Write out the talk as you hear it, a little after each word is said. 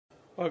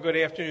Well, good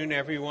afternoon,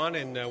 everyone,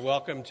 and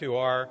welcome to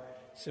our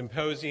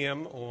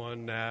symposium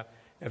on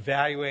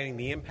evaluating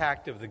the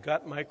impact of the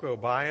gut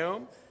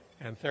microbiome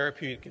and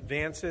therapeutic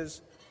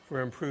advances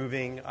for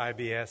improving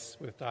IBS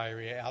with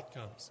diarrhea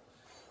outcomes.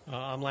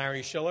 I'm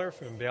Larry Schiller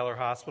from Baylor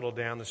Hospital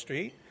down the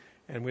street,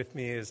 and with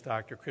me is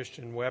Dr.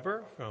 Christian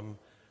Weber from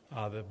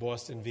the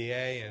Boston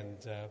VA and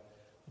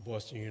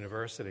Boston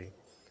University.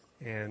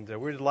 And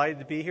we're delighted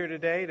to be here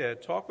today to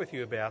talk with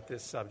you about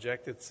this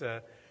subject. It's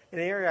an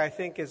area I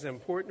think is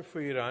important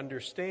for you to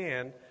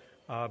understand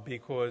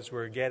because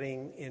we're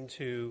getting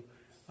into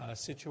a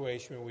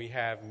situation where we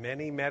have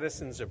many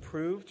medicines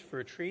approved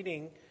for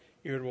treating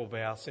irritable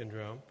bowel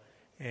syndrome,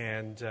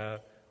 and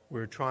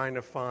we're trying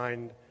to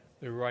find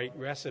the right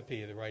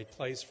recipe, the right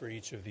place for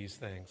each of these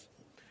things.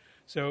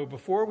 So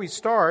before we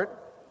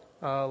start,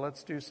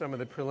 let's do some of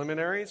the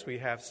preliminaries. We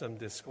have some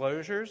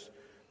disclosures.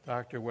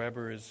 Dr.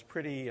 Weber is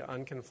pretty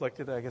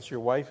unconflicted. I guess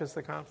your wife is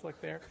the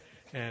conflict there.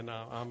 And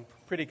I'm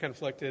pretty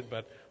conflicted,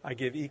 but I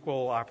give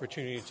equal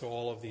opportunity to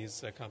all of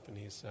these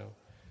companies. So,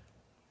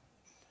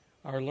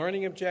 our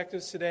learning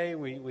objectives today,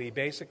 we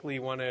basically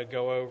want to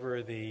go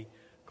over the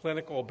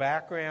clinical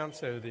background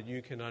so that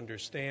you can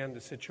understand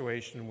the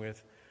situation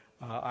with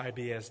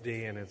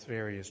IBS-D and its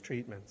various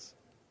treatments.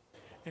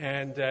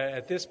 And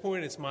at this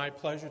point, it's my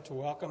pleasure to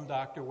welcome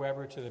Dr.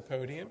 Weber to the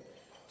podium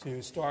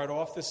to start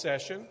off the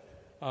session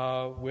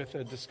with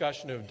a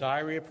discussion of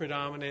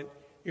diarrhea-predominant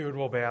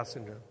irritable bowel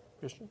syndrome.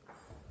 Christian?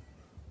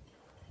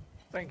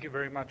 Thank you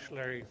very much,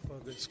 Larry, for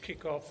this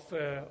kickoff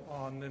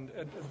on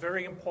a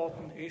very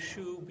important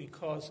issue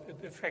because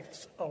it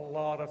affects a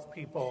lot of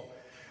people.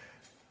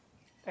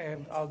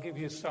 And I'll give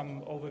you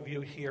some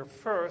overview here.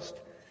 First,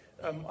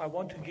 I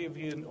want to give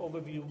you an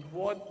overview.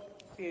 What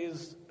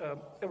is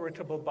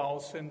irritable bowel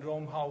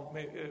syndrome? How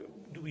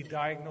do we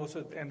diagnose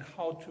it? And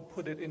how to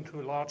put it into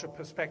a larger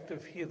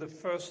perspective. Here, the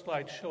first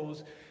slide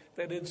shows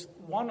that it's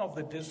one of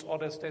the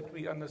disorders that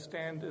we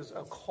understand is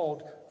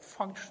called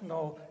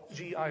functional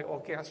GI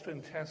or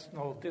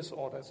gastrointestinal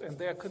disorders. And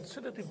they are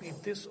considered to be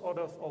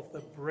disorders of the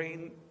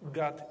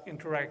brain-gut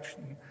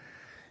interaction.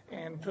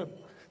 And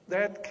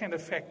that can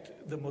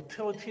affect the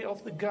motility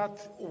of the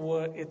gut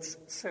or its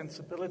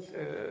sensibility,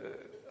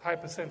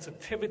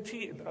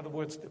 hypersensitivity, in other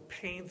words, the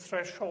pain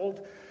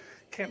threshold,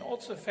 can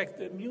also affect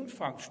the immune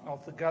function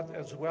of the gut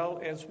as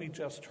well as we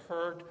just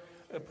heard,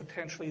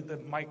 potentially the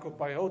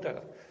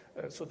microbiota,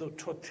 so the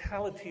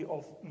totality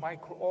of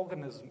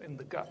microorganisms in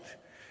the gut.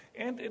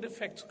 And it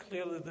affects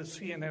clearly the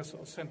CNS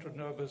or central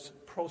nervous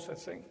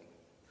processing.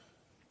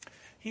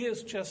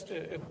 Here's just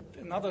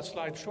another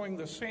slide showing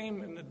the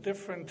same in a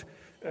different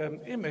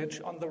image.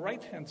 On the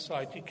right-hand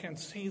side, you can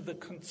see the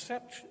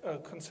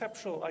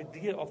conceptual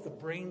idea of the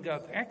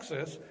brain-gut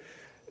axis,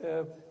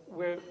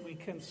 where we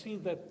can see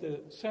that the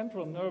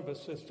central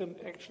nervous system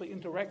actually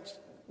interacts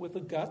with the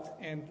gut,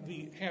 and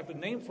we have a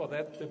name for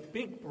that. The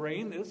big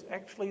brain is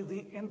actually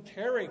the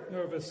enteric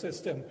nervous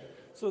system.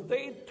 So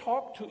they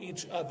talk to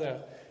each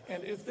other,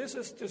 and if this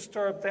is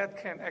disturbed, that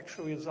can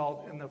actually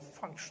result in a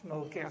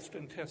functional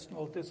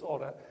gastrointestinal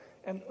disorder.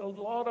 And a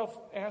lot of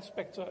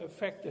aspects are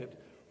affected,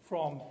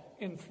 from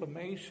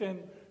inflammation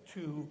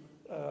to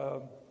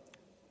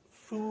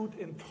food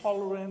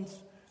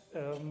intolerance,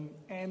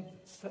 and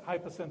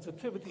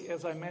hypersensitivity,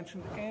 as I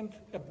mentioned, and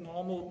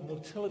abnormal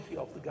motility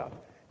of the gut.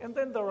 And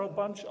then there are a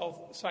bunch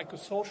of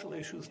psychosocial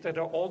issues that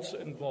are also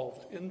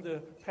involved in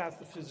the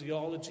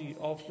pathophysiology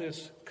of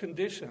this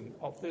condition,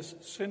 of this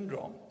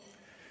syndrome.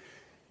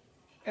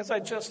 As I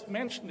just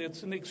mentioned,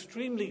 it's an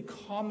extremely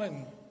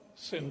common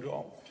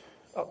syndrome.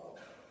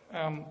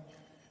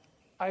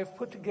 I've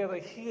put together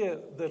here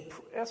the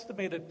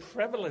estimated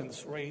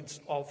prevalence rates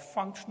of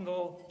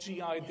functional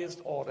GI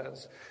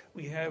disorders.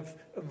 We have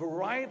a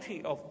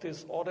variety of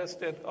disorders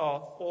that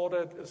are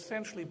ordered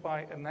essentially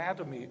by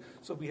anatomy.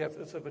 So we have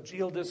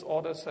esophageal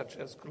disorders such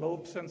as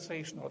globe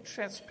sensation or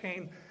chest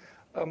pain,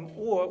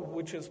 or,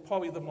 which is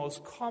probably the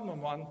most common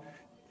one,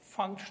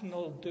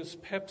 functional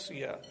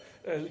dyspepsia.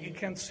 You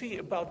can see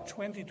about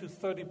 20 to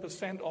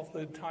 30% of the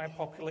entire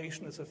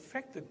population is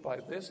affected by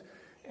this.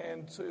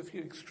 And so if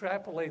you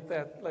extrapolate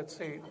that, let's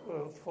say,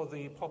 for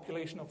the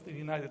population of the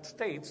United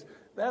States,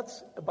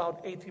 that's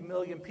about 80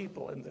 million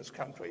people in this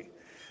country.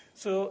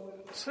 So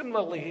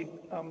similarly,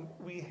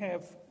 we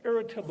have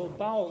irritable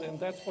bowel, and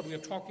that's what we're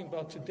talking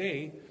about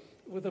today,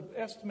 with an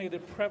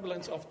estimated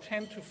prevalence of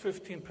 10 to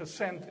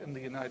 15% in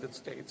the United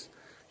States.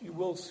 You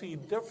will see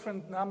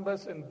different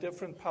numbers in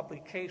different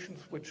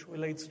publications, which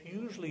relates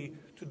usually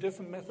to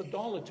different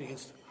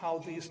methodologies, how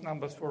these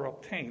numbers were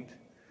obtained.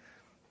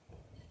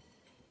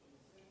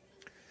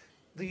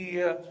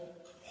 The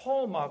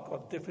hallmark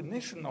or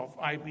definition of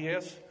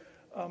IBS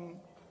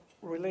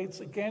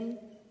relates again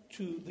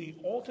to the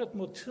altered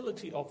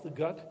motility of the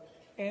gut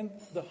and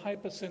the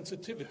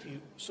hypersensitivity,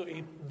 so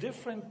a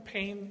different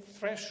pain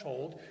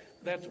threshold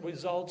that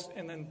results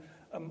in an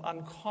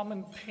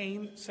uncommon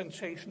pain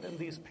sensation in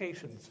these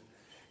patients.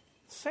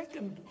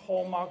 Second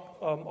hallmark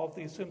of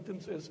these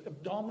symptoms is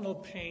abdominal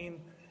pain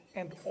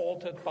and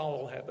altered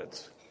bowel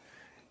habits.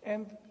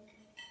 And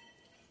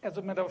As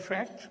a matter of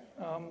fact,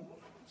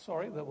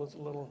 sorry, that was a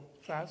little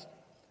fast.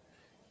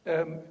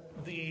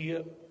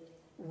 The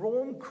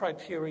Rome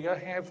criteria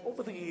have,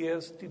 over the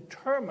years,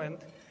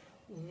 determined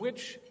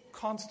which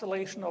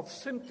constellation of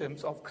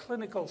symptoms, of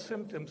clinical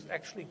symptoms,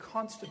 actually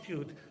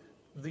constitute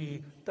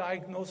the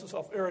diagnosis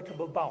of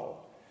irritable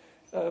bowel.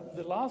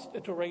 The last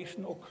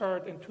iteration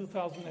occurred in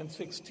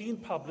 2016,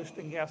 published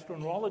in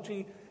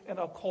Gastroenterology, and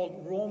are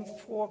called Rome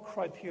 4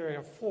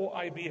 criteria for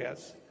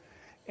IBS.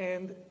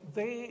 And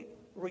they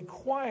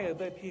require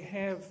that you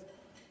have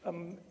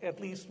at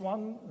least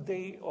one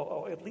day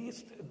or at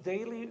least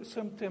daily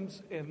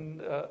symptoms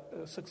in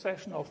a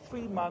succession of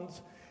 3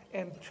 months,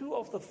 and 2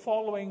 of the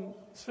following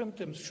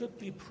symptoms should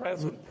be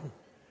present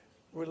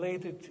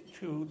related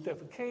to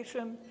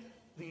defecation.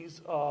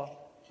 These are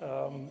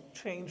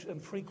change in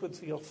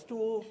frequency of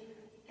stool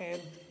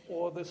and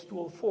or the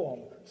stool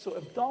form. So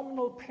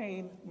abdominal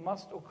pain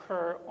must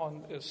occur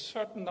on a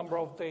certain number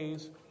of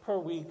days per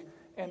week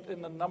and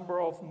in a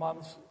number of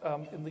months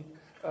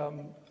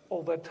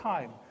over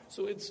time.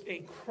 So it's a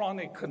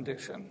chronic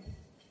condition.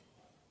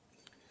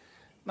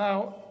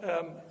 Now,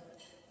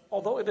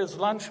 although it is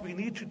lunch, we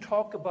need to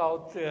talk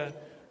about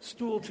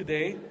stool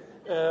today.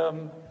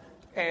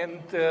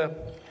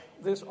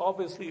 This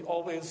obviously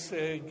always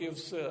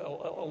gives a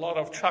lot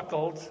of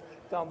chuckles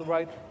down the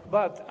right.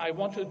 But I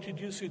want to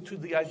introduce you to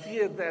the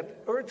idea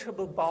that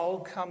irritable bowel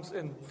comes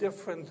in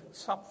different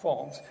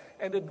subforms.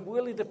 And it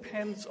really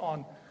depends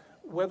on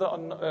whether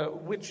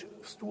which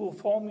stool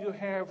form you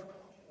have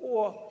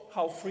or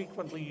how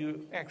frequently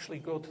you actually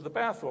go to the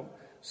bathroom.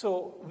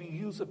 So we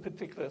use a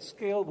particular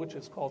scale, which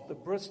is called the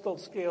Bristol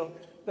scale,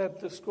 that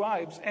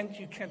describes, and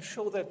you can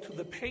show that to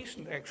the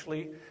patient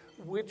actually,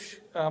 which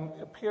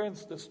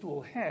appearance the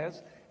stool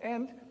has,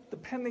 and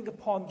depending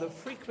upon the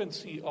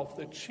frequency of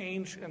the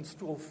change in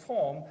stool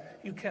form,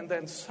 you can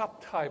then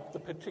subtype the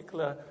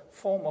particular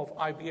form of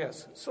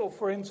IBS. So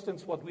for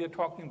instance, what we are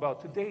talking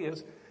about today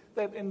is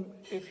that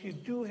if you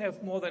do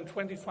have more than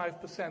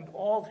 25%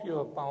 of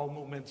your bowel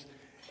movements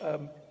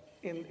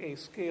in a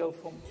scale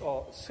from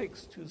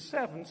 6 to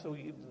 7, so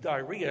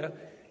diarrhea,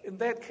 in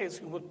that case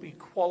you would be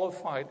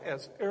qualified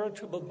as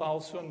irritable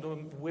bowel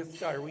syndrome with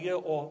diarrhea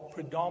or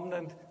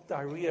predominant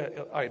diarrhea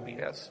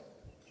IBS.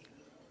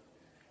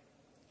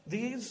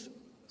 These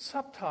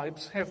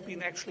subtypes have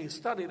been actually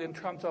studied in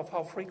terms of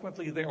how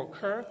frequently they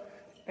occur,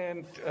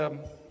 and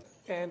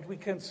we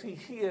can see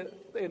here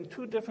in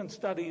 2 different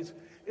studies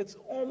it's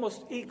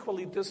almost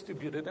equally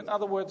distributed. In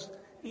other words,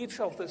 each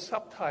of the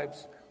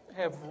subtypes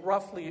have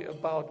roughly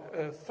about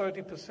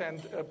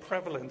 30%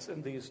 prevalence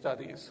in these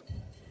studies.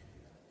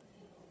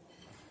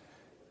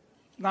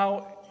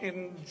 Now,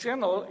 in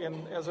general,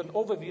 as an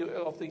overview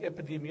of the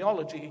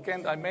epidemiology,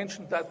 again, I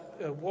mentioned that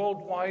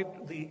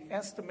worldwide the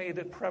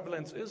estimated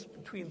prevalence is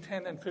between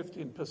 10 and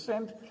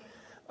 15%.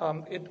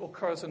 It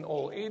occurs in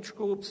all age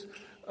groups.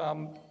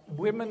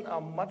 Women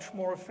are much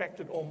more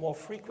affected or more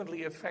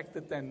frequently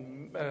affected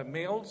than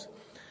males.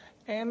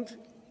 And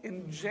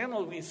in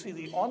general, we see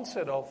the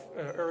onset of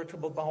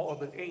irritable bowel or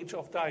the age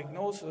of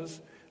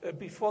diagnosis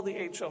before the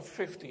age of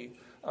 50.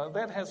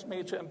 That has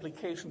major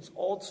implications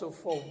also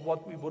for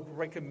what we would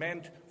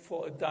recommend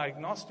for a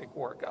diagnostic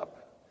workup.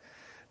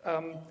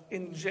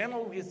 In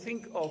general, we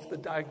think of the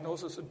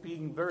diagnosis as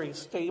being very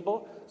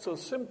stable, so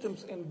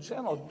symptoms in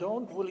general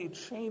don't really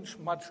change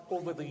much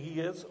over the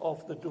years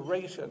of the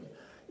duration.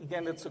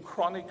 Again, it's a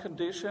chronic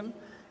condition,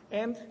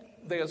 and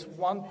there's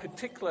one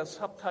particular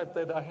subtype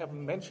that I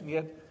haven't mentioned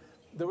yet.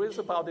 There is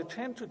about a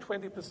 10 to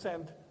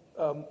 20%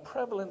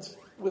 prevalence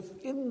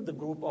within the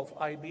group of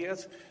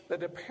IBS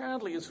that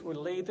apparently is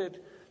related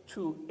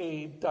to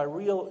a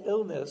diarrheal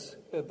illness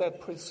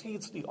that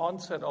precedes the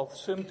onset of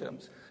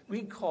symptoms.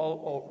 We call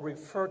or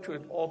refer to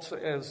it also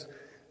as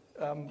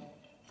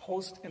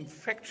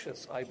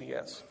post-infectious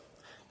IBS.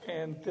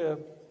 And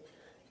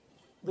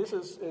this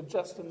is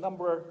just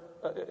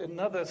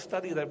another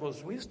study that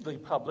was recently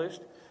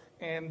published,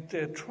 and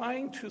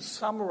trying to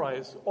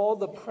summarize all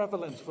the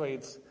prevalence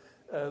rates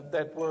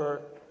that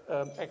were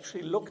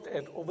actually looked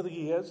at over the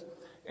years.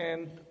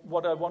 And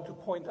what I want to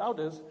point out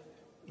is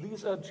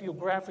these are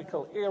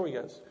geographical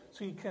areas.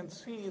 So you can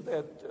see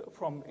that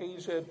from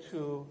Asia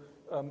to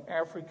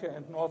Africa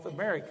and North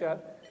America,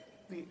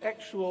 the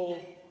actual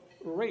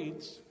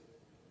rates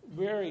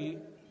vary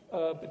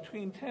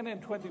between 10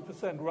 and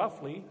 20%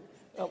 roughly.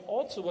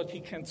 Also what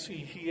you can see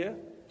here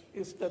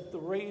is that the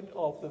rate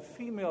of the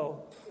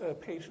female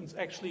patients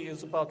actually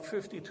is about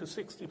 50 to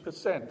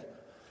 60%.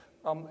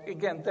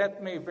 Again,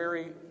 that may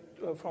vary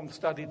from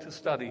study to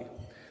study.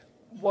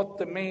 What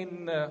the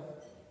main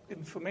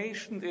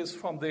information is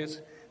from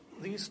these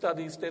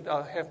studies that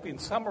have been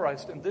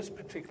summarized in this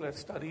particular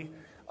study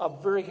are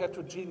very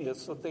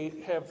heterogeneous, so they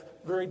have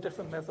very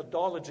different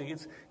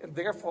methodologies and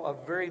therefore are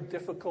very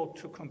difficult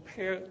to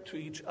compare to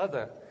each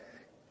other.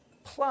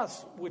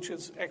 Plus, which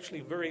is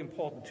actually very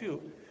important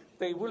too,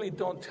 they really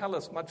don't tell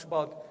us much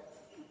about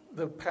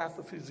the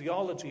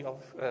pathophysiology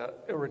of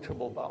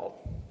irritable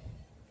bowel.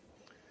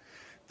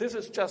 This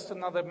is just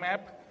another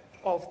map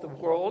of the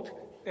world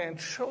and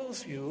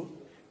shows you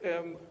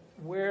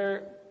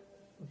where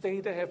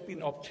data have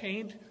been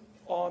obtained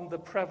on the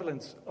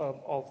prevalence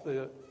of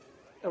the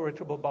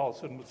irritable bowel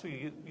syndrome. So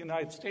the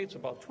United States,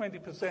 about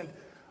 20%.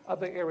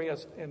 Other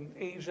areas in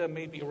Asia,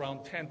 maybe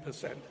around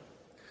 10%.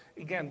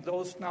 Again,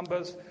 those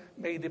numbers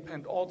may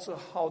depend also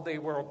how they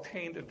were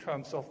obtained in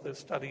terms of the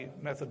study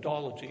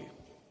methodology.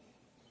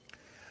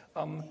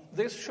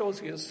 This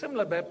shows you a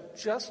similar map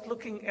just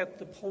looking at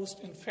the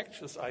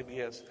post-infectious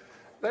IBS.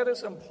 That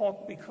is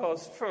important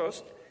because,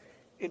 first,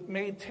 it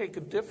may take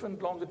a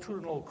different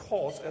longitudinal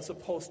course as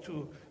opposed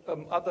to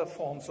other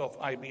forms of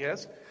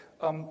IBS.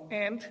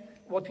 And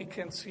what you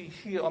can see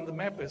here on the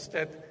map is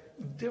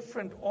that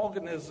different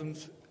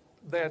organisms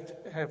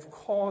that have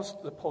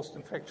caused the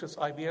post-infectious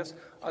IBS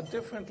are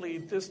differently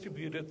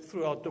distributed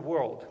throughout the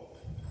world.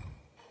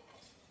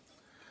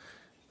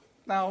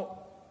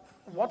 Now,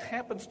 what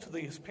happens to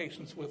these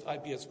patients with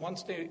IBS?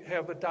 Once they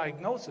have a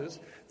diagnosis,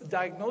 the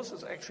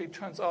diagnosis actually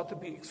turns out to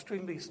be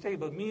extremely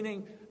stable,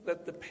 meaning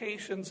that the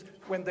patients,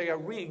 when they are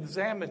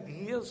re-examined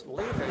years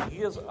later,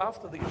 years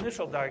after the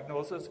initial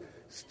diagnosis,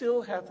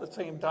 still have the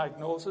same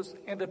diagnosis,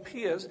 and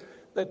appears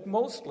that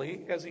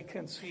mostly, as you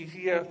can see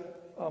here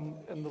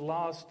in the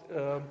last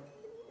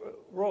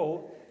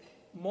row,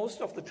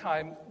 most of the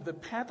time the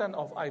pattern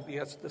of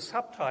IBS, the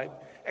subtype,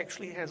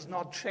 actually has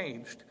not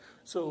changed.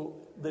 So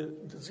the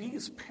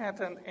disease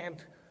pattern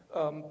and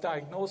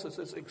diagnosis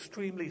is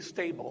extremely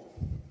stable.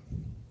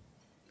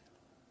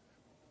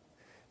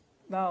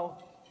 Now,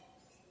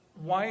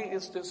 why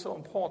is this so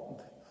important?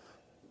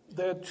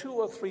 There are 2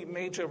 or 3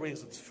 major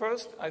reasons.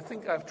 First, I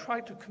think I've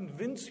tried to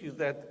convince you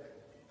that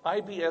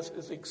IBS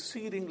is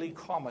exceedingly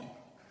common.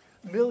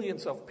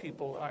 Millions of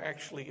people are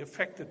actually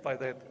affected by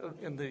that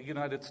in the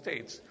United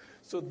States.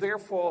 So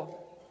therefore,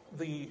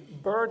 the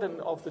burden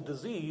of the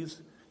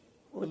disease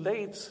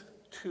relates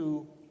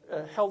to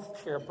a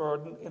healthcare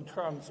burden in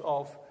terms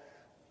of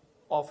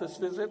office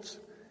visits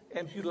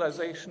and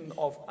utilization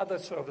of other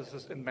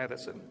services in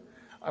medicine.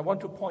 I want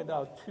to point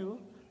out 2.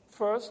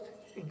 First,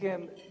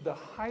 again, the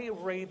high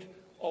rate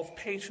of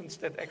patients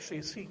that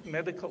actually seek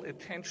medical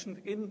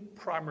attention in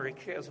primary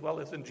care as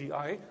well as in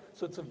GI.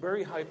 So it's a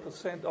very high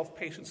 % of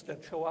patients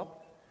that show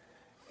up.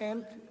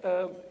 And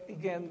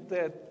again,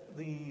 that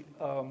the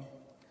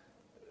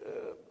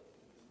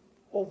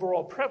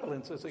overall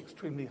prevalence is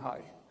extremely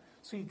high.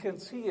 So you can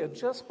see here,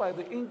 just by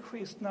the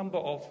increased number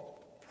of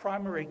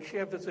primary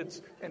care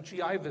visits and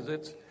GI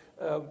visits,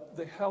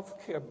 the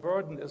healthcare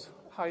burden is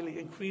highly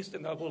increased,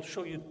 and I will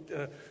show you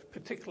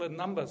particular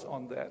numbers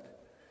on that.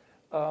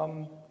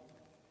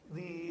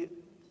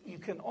 You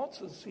can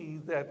also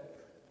see that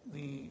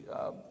the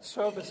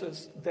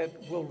services that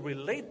will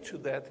relate to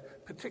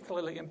that,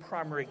 particularly in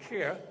primary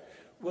care,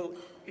 will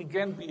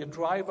again be a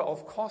driver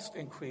of cost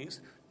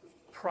increase,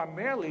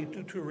 primarily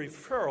due to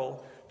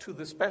referral to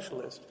the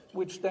specialist,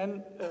 which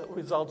then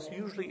results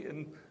usually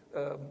in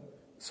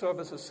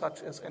services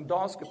such as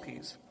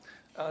endoscopies.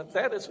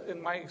 That is,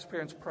 in my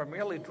experience,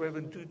 primarily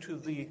driven due to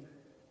the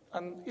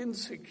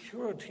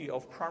insecurity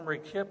of primary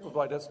care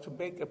providers to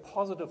make a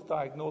positive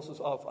diagnosis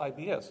of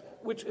IBS,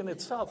 which in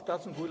itself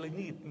doesn't really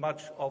need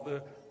much of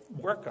a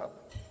workup.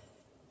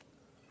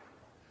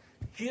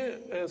 Here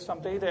is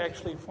some data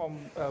actually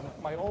from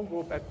my own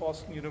group at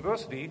Boston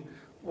University.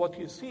 What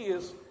you see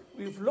is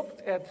we've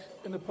looked at,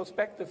 in a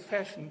prospective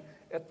fashion,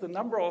 at the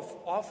number of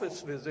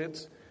office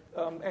visits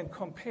and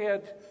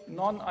compared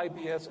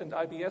non-IBS and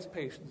IBS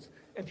patients.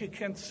 And you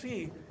can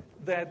see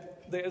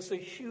that there is a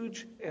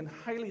huge and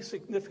highly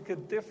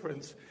significant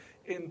difference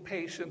in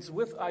patients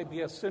with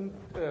IBS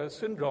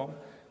syndrome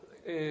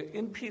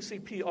in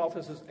PCP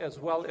offices as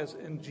well as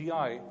in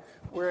GI,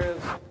 whereas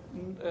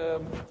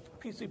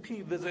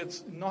PCP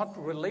visits not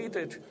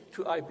related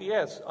to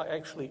IBS are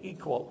actually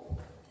equal.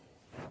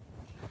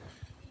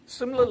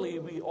 Similarly,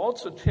 we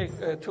also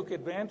took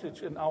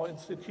advantage in our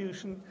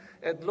institution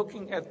at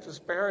looking at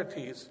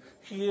disparities.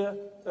 Here,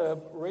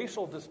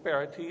 racial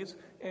disparities,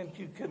 and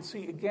you can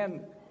see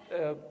again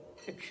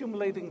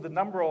accumulating the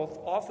number of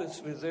office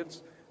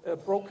visits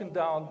broken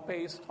down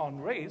based on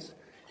race.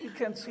 You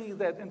can see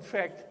that, in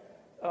fact,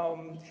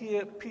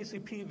 here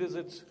PCP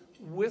visits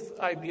with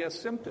IBS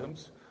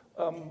symptoms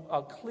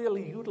are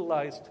clearly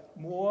utilized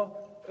more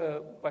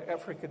by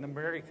African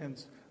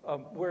Americans,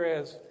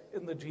 whereas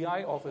in the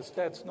GI office,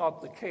 that's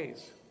not the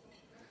case.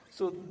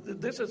 So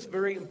this is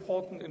very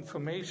important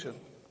information.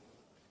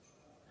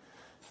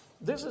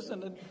 This is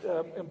an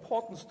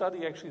important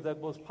study, actually, that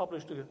was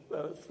published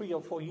 3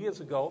 or 4 years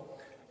ago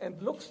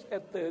and looks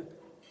at the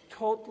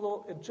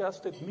total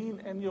adjusted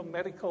mean annual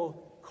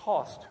medical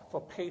cost for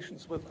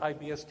patients with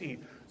IBS-D.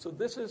 So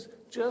this is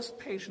just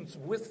patients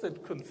with the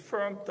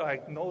confirmed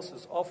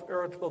diagnosis of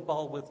irritable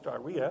bowel with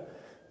diarrhea.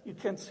 You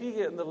can see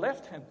here in the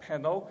left-hand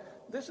panel,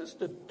 this is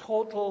the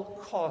total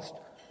cost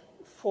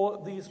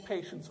for these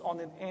patients on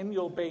an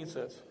annual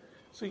basis.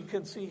 So you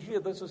can see here,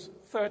 this is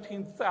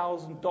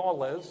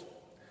 $13,000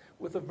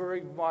 with a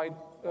very wide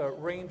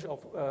range of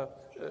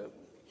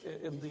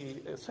in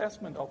the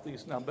assessment of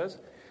these numbers,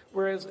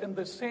 whereas in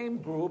the same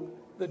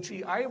group, the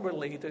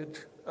GI-related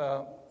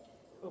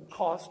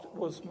cost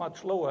was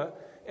much lower,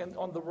 And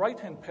on the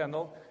right-hand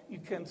panel, you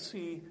can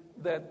see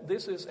that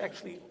this is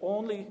actually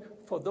only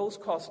for those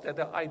costs that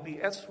are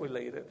IBS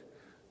related.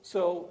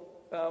 So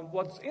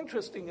what's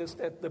interesting is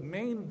that the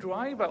main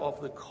driver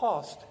of the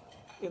cost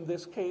in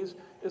this case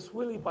is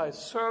really by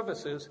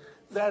services,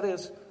 that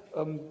is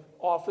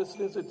office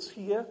visits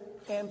here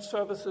and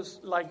services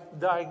like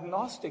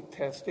diagnostic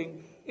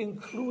testing,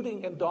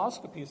 including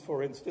endoscopies,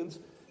 for instance,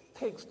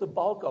 takes the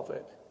bulk of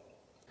it.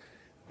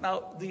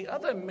 Now, the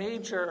other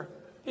major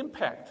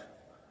impact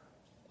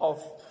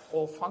of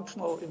all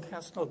functional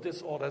intestinal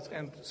disorders,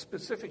 and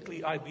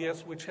specifically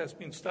IBS, which has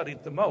been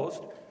studied the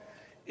most,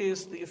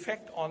 is the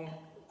effect on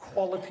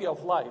quality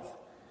of life.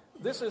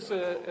 This is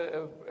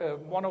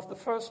one of the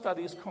first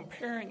studies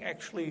comparing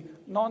actually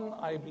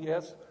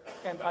non-IBS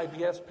and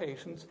IBS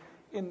patients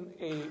in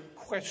a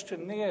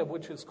questionnaire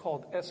which is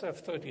called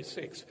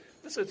SF36.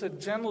 This is a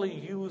generally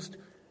used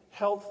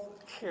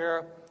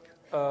healthcare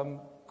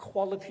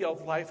quality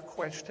of life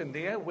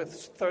questionnaire with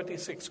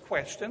 36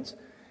 questions,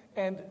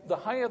 and the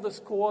higher the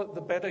score,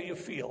 the better you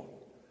feel.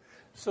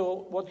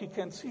 So what you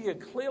can see here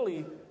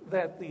clearly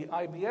that the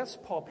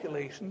IBS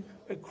population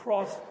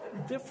across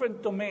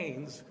different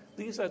domains,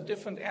 these are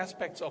different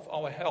aspects of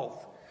our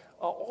health,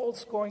 are all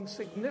scoring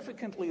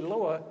significantly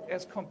lower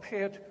as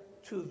compared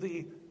to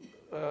the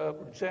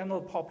general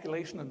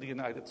population in the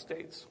United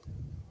States.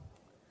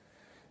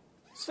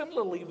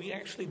 Similarly, we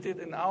actually did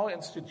in our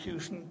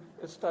institution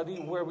a study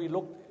where we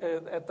looked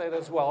at that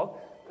as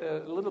well, a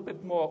little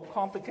bit more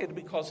complicated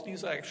because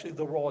these are actually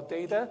the raw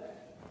data.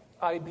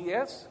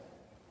 IBS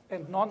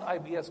and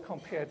non-IBS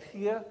compared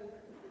here,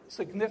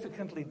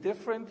 significantly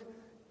different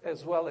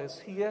as well as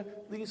here.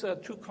 These are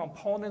two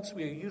components.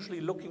 We are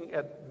usually looking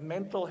at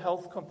mental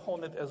health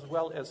component as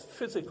well as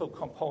physical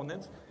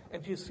components.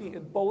 And you see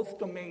in both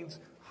domains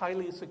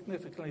highly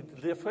significantly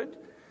different.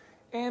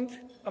 And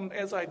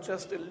as I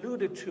just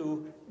alluded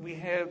to, we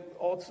have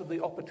also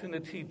the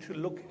opportunity to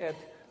look at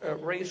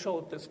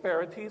racial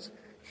disparities.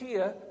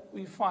 Here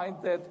we find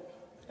that,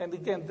 and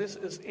again, this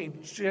is a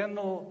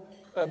general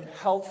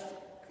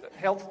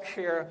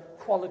healthcare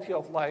quality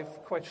of life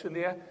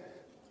questionnaire.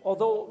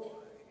 Although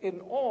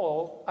in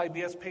all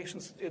IBS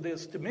patients it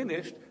is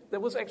diminished, there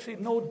was actually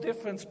no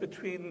difference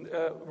between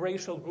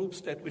racial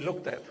groups that we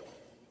looked at.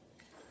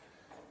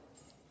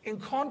 In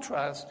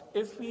contrast,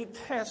 if we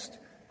test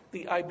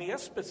the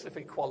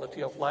IBS-specific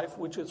quality of life,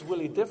 which is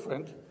really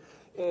different,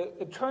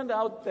 it turned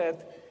out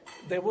that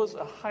there was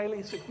a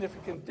highly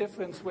significant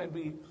difference when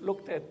we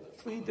looked at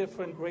 3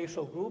 different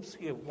racial groups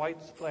here,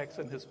 whites, blacks,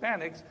 and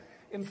Hispanics,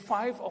 in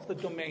 5 of the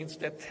domains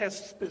that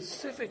test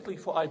specifically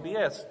for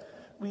IBS.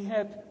 We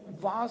had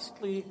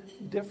vastly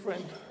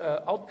different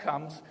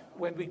outcomes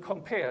when we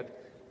compared.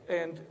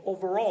 And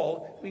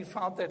overall, we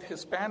found that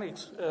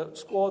Hispanics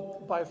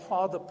scored by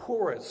far the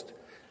poorest.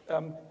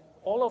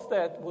 All of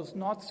that was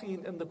not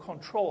seen in the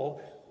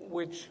control,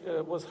 which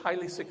was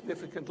highly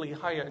significantly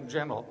higher in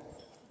general.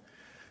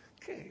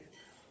 Okay.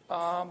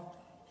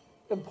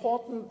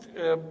 Important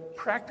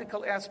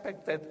practical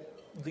aspect that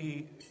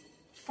the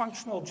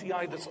functional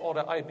GI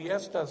disorder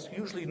IBS does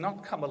usually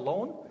not come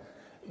alone.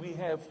 We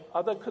have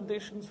other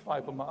conditions,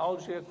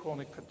 fibromyalgia,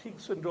 chronic fatigue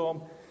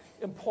syndrome.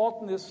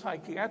 Important is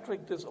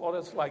psychiatric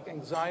disorders like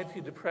anxiety,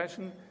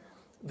 depression.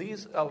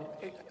 These are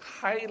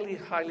highly,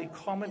 highly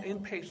common in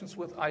patients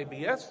with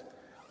IBS,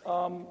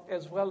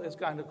 as well as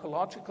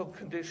gynecological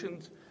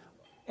conditions.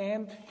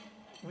 And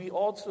we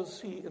also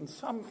see in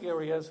some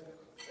areas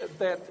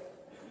that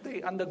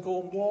they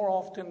undergo more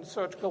often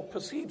surgical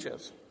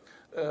procedures,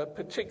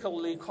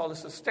 particularly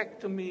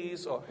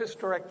cholecystectomies or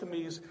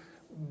hysterectomies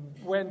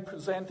when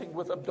presenting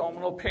with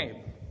abdominal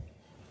pain.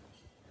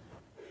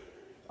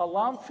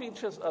 Alarm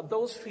features are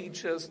those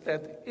features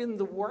that in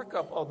the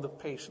workup of the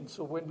patient,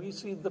 so when we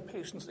see the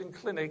patients in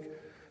clinic,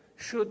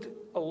 should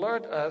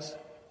alert us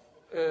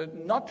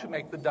not to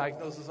make the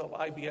diagnosis of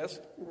IBS,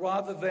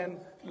 rather than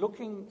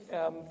looking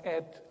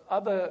at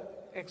other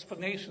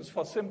explanations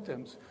for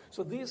symptoms.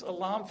 So these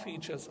alarm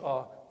features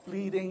are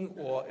bleeding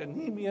or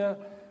anemia,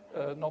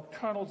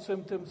 nocturnal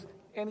symptoms,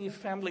 any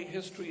family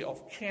history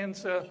of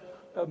cancer,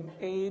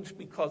 age,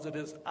 because it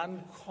is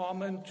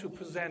uncommon to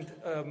present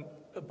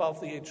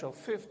above the age of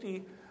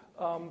 50,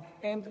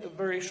 and a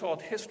very short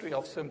history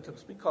of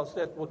symptoms, because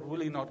that would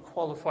really not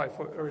qualify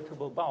for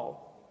irritable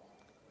bowel.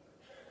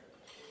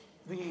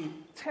 The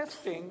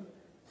testing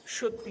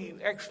should be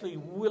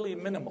actually really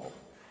minimal,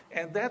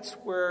 and that's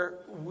where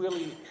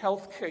really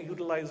healthcare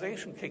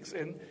utilization kicks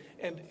in.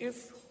 And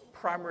if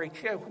primary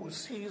care, who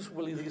sees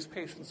really these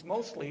patients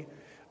mostly,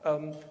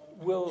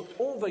 will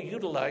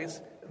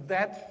overutilize,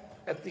 that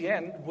at the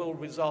end will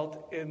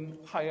result in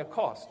higher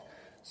cost.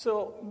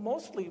 So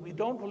mostly we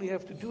don't really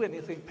have to do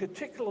anything,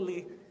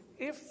 particularly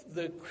if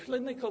the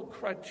clinical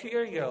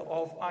criteria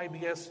of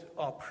IBS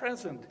are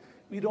present.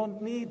 We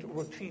don't need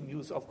routine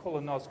use of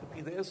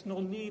colonoscopy. There is no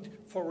need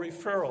for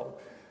referral.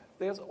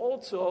 There's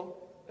also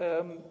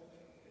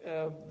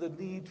the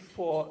need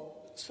for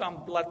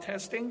some blood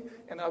testing,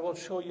 and I will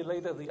show you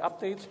later the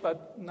updates,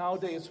 but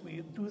nowadays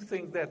we do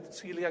think that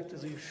celiac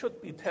disease should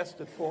be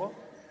tested for.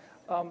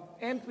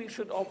 And we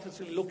should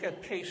obviously look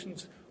at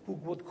patients who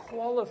would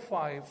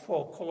qualify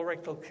for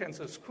colorectal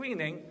cancer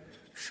screening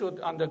should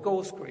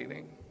undergo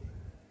screening.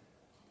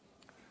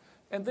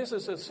 And this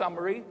is a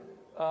summary.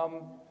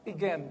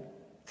 Again,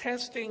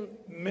 testing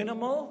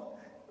minimal,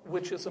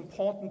 which is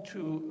important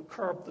to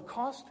curb the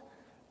cost,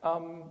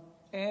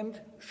 and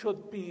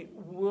should be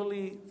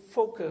really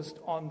focused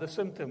on the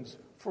symptoms.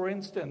 For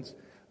instance,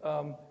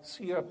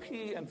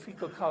 CRP and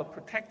fecal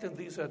calprotectin,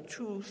 these are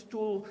two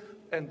stool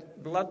and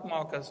blood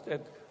markers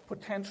that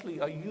potentially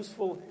are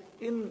useful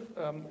in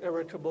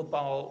irritable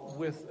bowel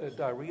with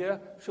diarrhea,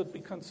 should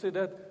be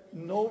considered.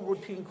 No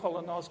routine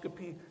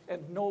colonoscopy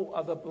and no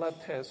other blood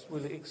tests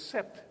really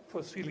except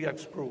for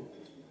celiac sprue.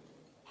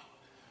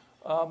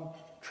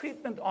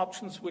 Treatment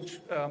options, which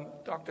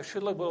Dr.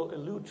 Schiller will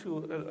allude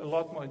to a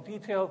lot more in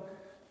detail.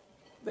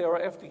 There are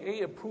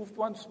FDA-approved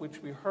ones,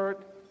 which we heard,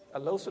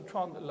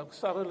 alloceton,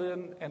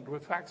 aloxarilin, and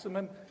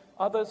rifaximin.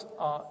 Others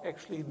are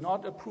actually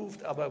not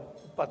approved,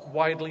 but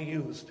widely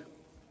used.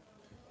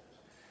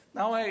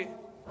 Now I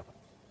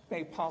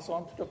may pass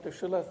on to Dr.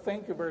 Schiller.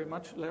 Thank you very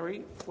much,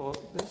 Larry, for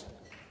this.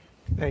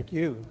 Thank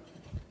you.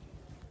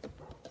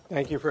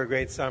 Thank you for a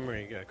great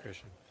summary,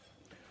 Christian.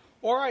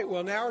 All right,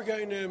 well, now we're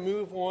going to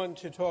move on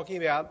to talking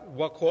about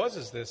what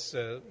causes this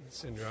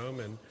syndrome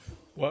and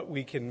what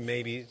we can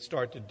maybe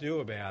start to do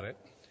about it.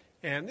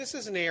 And this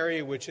is an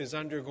area which has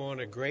undergone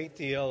a great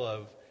deal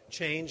of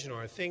change in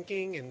our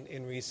thinking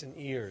in recent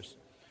years.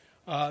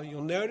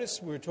 You'll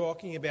notice we're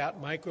talking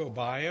about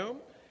microbiome,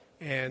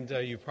 and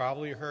you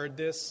probably heard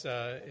this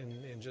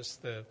in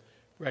just the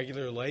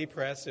regular lay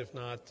press, if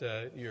not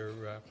your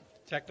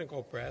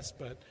technical press.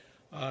 But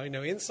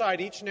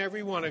inside each and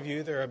every one of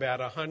you, there are about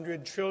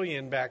 100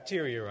 trillion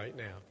bacteria right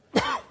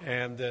now.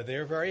 And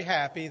they're very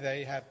happy.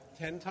 They have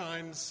 10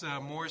 times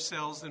more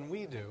cells than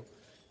we do.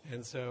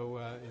 And so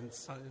in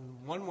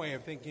one way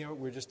of thinking of it,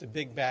 we're just a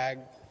big bag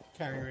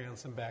carrying around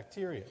some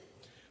bacteria.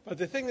 But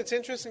the thing that's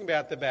interesting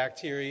about the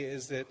bacteria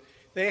is that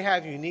they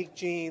have unique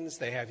genes,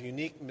 they have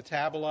unique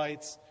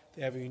metabolites,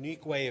 they have a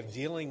unique way of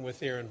dealing with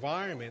their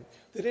environment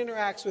that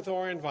interacts with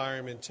our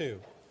environment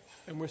too.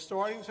 And we're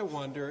starting to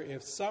wonder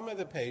if some of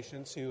the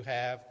patients who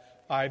have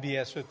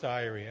IBS with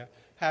diarrhea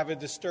have a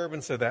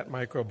disturbance of that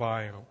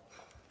microbiome.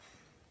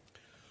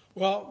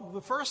 Well,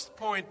 the first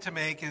point to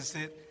make is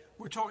that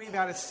we're talking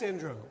about a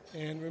syndrome.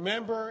 And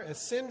remember, a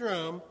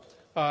syndrome,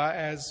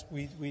 as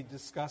we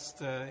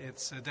discussed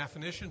its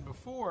definition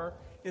before,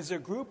 is a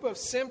group of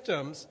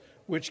symptoms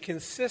which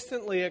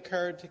consistently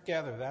occur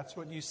together. That's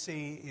what you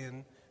see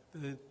in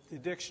the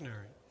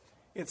dictionary.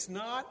 It's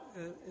not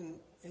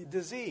a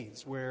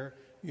disease where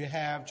you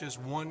have just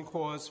one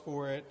cause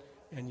for it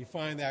and you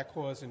find that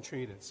cause and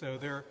treat it. So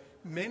there are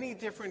many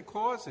different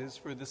causes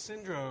for the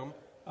syndrome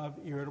of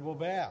irritable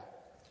bowel.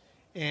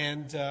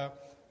 And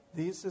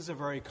this is a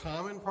very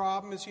common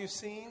problem, as you've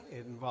seen.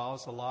 It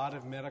involves a lot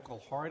of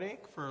medical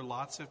heartache for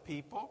lots of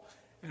people,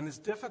 and it's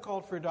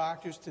difficult for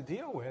doctors to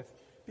deal with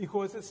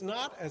because it's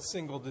not a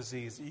single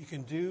disease that you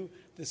can do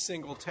the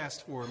single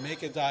test for,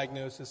 make a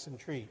diagnosis and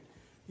treat.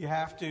 You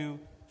have to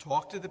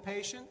talk to the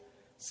patient,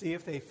 see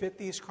if they fit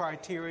these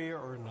criteria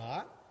or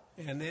not,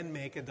 and then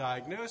make a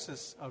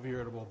diagnosis of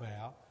irritable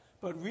bowel,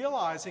 but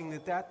realizing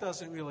that that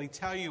doesn't really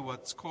tell you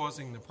what's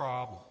causing the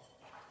problem.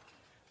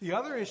 The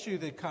other issue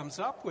that comes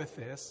up with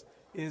this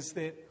is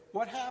that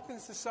what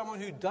happens to someone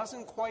who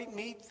doesn't quite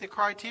meet the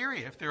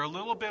criteria? If they're a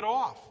little bit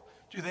off,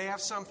 do they have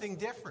something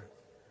different?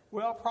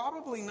 Well,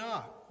 probably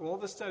not. All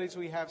the studies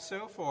we have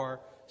so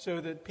far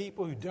show that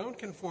people who don't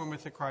conform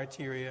with the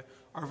criteria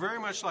are very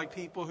much like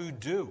people who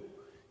do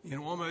in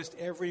almost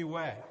every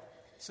way.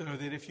 So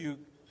that if you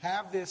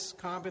have this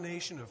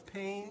combination of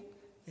pain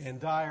and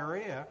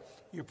diarrhea,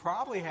 you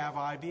probably have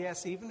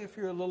IBS even if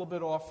you're a little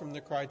bit off from the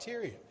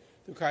criteria.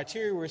 The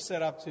criteria were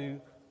set up to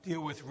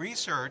deal with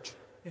research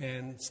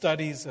and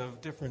studies of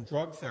different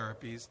drug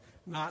therapies,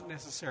 not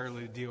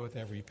necessarily to deal with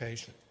every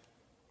patient.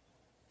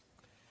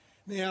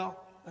 Now,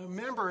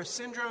 remember, a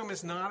syndrome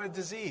is not a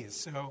disease,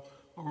 so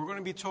we're going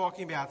to be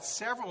talking about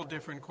several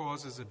different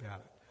causes about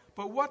it.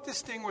 But what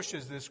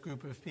distinguishes this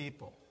group of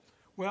people?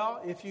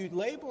 Well, if you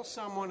label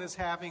someone as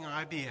having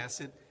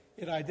IBS,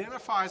 it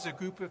identifies a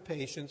group of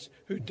patients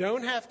who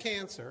don't have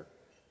cancer.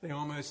 They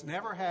almost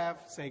never have,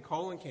 say,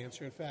 colon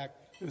cancer. In fact,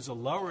 there's a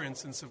lower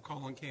incidence of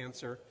colon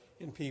cancer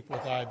in people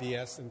with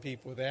IBS than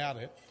people without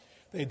it.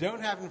 They don't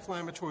have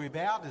inflammatory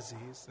bowel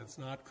disease. That's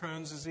not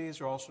Crohn's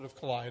disease or ulcerative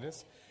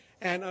colitis.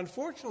 And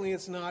unfortunately,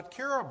 it's not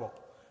curable.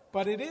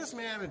 But it is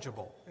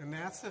manageable. And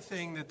that's the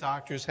thing that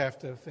doctors have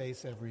to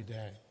face every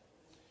day.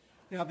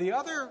 Now, the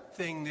other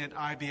thing that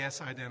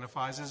IBS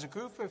identifies is a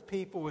group of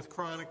people with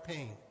chronic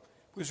pain.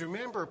 Because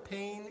remember,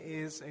 pain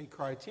is a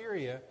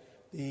criteria,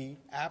 the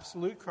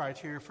absolute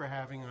criteria for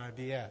having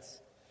IBS.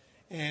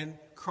 And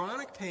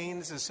chronic pain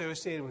is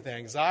associated with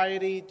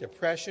anxiety,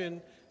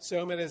 depression,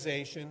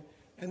 somatization,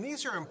 and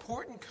these are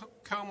important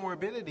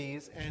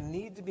comorbidities and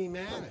need to be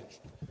managed.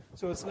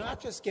 So it's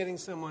not just getting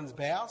someone's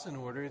bowels in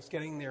order, it's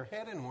getting their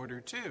head in order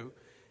too,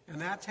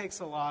 and that takes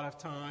a lot of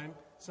time,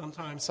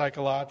 sometimes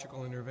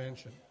psychological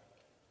intervention.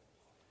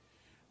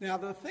 Now,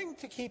 the thing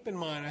to keep in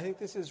mind, I think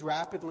this is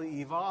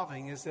rapidly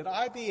evolving, is that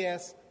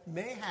IBS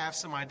may have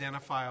some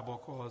identifiable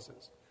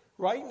causes.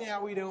 Right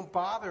now, we don't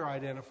bother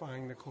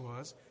identifying the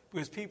cause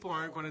because people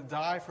aren't going to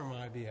die from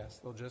IBS.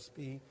 They'll just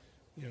be,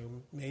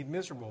 made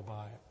miserable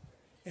by it.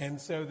 And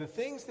so the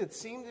things that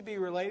seem to be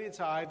related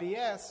to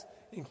IBS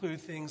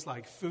include things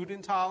like food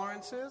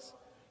intolerances,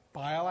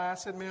 bile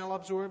acid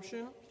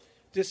malabsorption,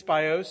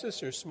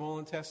 dysbiosis or small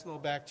intestinal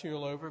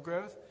bacterial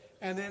overgrowth,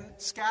 and then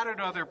scattered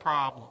other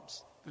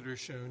problems that are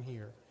shown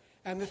here.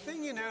 And the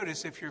thing you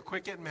notice if you're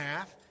quick at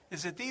math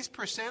is that these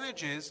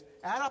percentages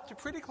add up to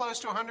pretty close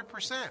to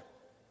 100%.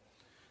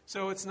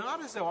 So it's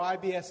not as though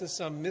IBS is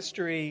some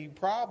mystery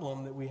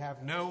problem that we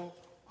have no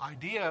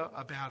idea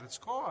about its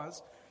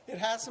cause. It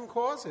has some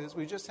causes.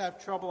 We just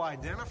have trouble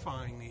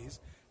identifying these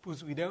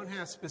because we don't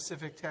have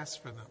specific tests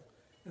for them.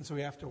 And so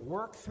we have to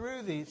work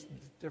through these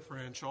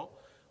differential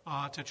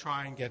to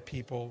try and get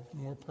people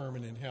more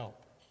permanent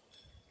help.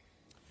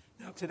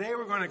 Now, today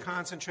we're going to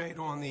concentrate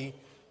on the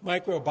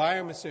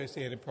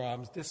microbiome-associated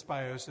problems,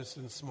 dysbiosis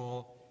and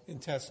small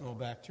intestinal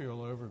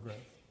bacterial overgrowth.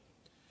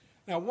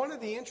 Now, one of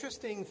the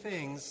interesting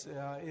things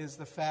is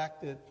the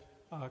fact that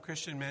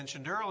Christian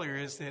mentioned earlier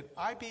is that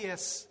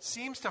IBS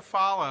seems to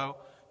follow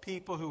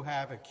people who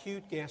have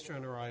acute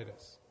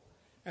gastroenteritis.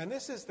 And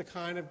this is the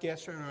kind of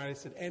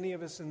gastroenteritis that any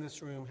of us in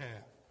this room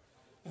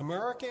have.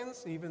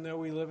 Americans, even though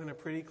we live in a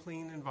pretty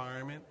clean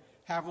environment,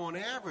 have on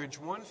average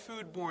one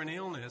foodborne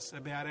illness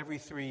about every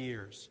 3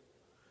 years.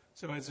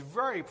 So it's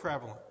very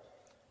prevalent.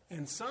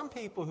 And some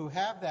people who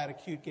have that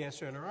acute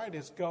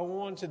gastroenteritis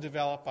go on to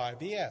develop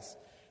IBS.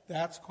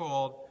 That's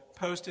called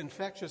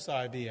post-infectious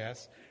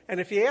IBS. And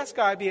if you ask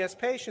IBS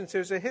patients,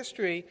 there's a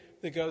history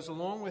that goes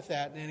along with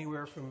that in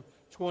anywhere from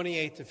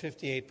 28 to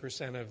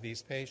 58% of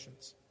these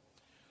patients.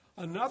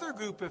 Another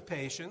group of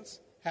patients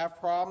have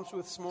problems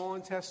with small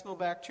intestinal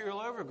bacterial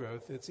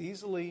overgrowth. It's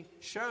easily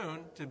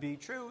shown to be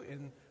true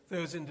in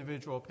those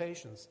individual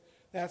patients.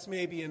 That's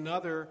maybe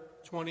another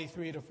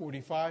 23 to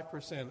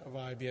 45% of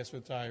IBS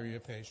with diarrhea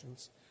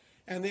patients.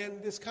 And then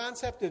this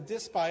concept of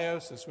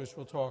dysbiosis, which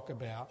we'll talk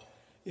about.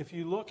 If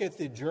you look at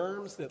the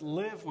germs that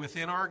live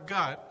within our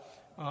gut,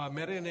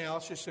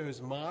 meta-analysis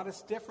shows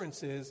modest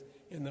differences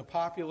in the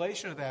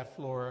population of that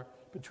flora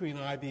between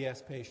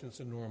IBS patients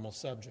and normal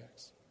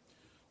subjects.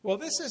 Well,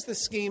 this is the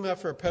schema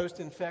for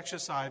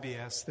post-infectious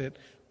IBS that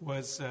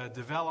was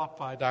developed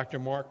by Dr.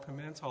 Mark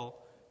Pimentel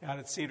out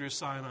at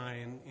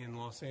Cedars-Sinai in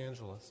Los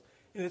Angeles.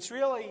 And it's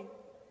really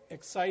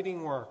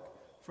exciting work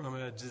from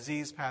a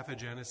disease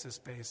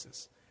pathogenesis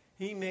basis.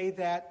 He made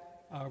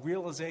that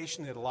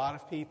realization that a lot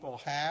of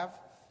people have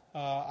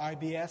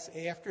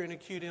IBS after an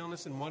acute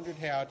illness and wondered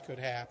how it could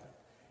happen.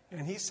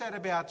 And he set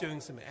about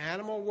doing some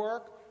animal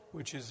work,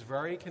 which is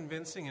very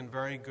convincing and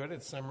very good.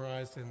 It's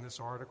summarized in this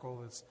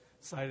article that's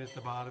cited at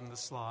the bottom of the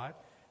slide.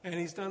 And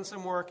he's done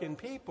some work in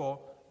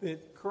people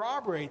that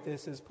corroborate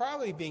this as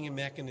probably being a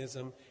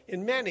mechanism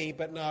in many,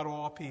 but not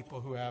all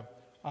people who have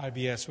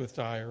IBS with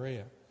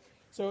diarrhea.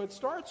 So it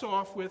starts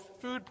off with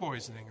food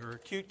poisoning or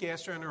acute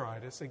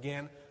gastroenteritis,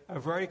 again, a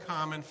very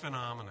common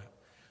phenomenon.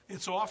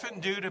 It's often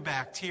due to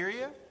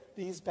bacteria.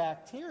 These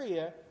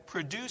bacteria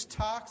produce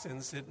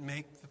toxins that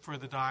make for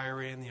the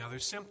diarrhea and the other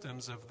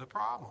symptoms of the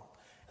problem.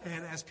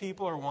 And as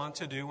people are wont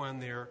to do when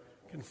they're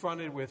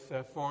confronted with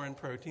foreign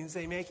proteins,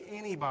 they make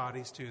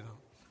antibodies to them.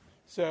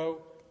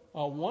 So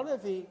one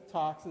of the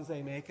toxins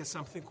they make is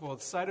something called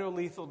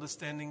cytolethal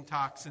distending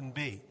toxin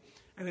B.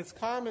 And it's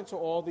common to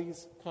all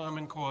these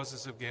common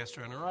causes of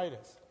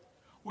gastroenteritis.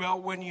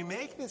 Well, when you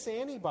make this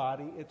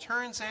antibody, it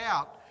turns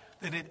out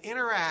that it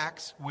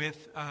interacts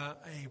with a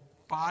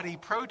body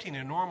protein,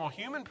 a normal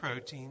human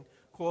protein,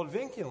 called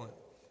vinculin,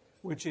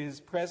 which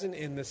is present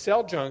in the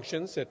cell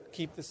junctions that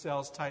keep the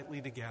cells tightly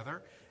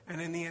together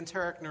and in the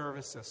enteric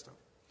nervous system.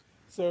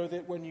 So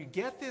that when you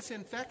get this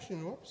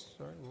infection,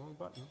 wrong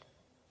button.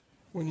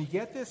 When you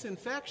get this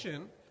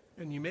infection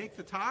and you make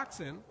the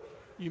toxin,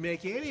 you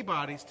make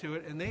antibodies to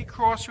it, and they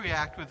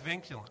cross-react with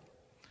vinculin.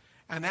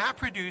 And that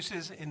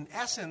produces, in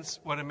essence,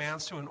 what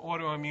amounts to an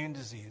autoimmune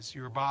disease.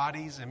 Your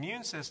body's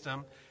immune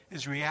system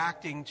is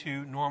reacting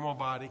to normal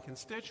body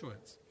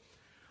constituents.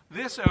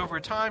 This, over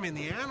time in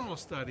the animal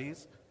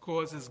studies,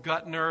 causes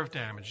gut nerve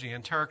damage. The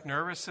enteric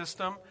nervous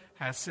system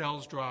has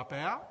cells drop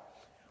out.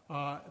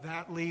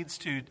 That leads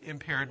to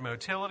impaired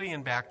motility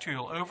and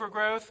bacterial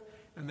overgrowth,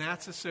 and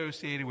that's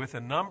associated with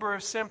a number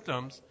of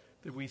symptoms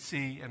that we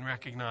see and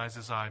recognize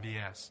as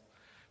IBS.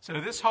 So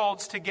this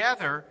holds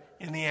together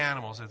in the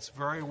animals. It's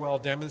very well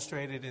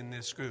demonstrated in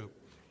this group.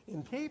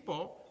 In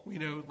people, we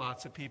know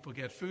lots of people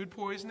get food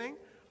poisoning.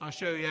 I'll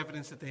show you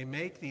evidence that they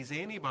make these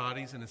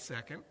antibodies in a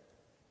second.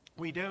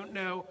 We don't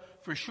know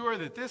for sure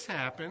that this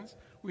happens.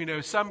 We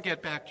know some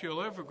get bacterial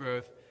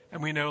overgrowth,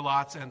 and we know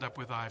lots end up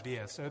with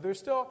IBS. So there's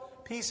still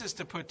pieces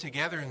to put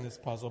together in this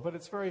puzzle, but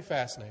it's very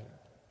fascinating.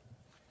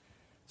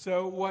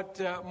 So what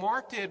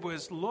Mark did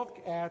was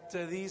look at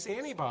these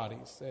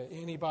antibodies,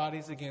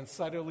 antibodies against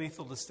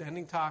cytolethal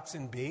distending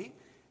toxin B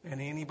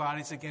and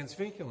antibodies against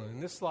vinculin.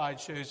 And this slide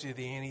shows you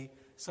the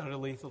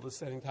anti-cytolethal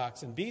distending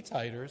toxin B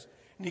titers.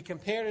 And he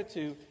compared it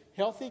to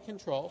healthy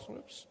controls.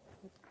 Whoops,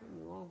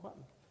 the wrong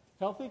button.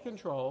 Healthy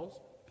controls,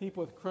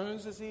 people with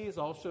Crohn's disease,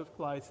 ulcerative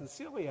colitis, and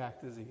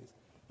celiac disease.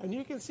 And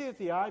you can see that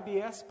the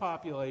IBS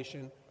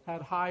population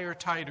had higher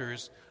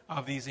titers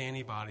of these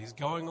antibodies,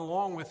 going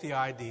along with the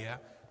idea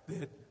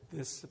that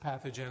this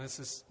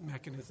pathogenesis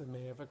mechanism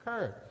may have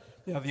occurred.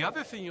 Now, the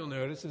other thing you'll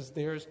notice is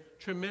there's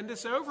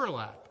tremendous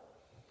overlap.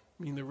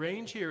 I mean, the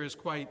range here is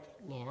quite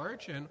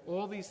large, and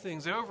all these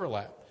things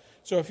overlap.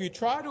 So if you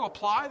try to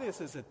apply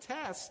this as a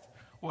test,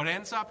 what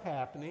ends up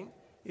happening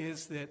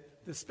is that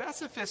the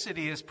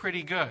specificity is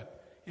pretty good.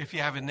 If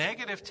you have a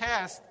negative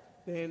test,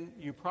 then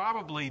you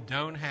probably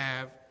don't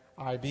have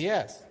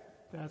IBS.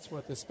 That's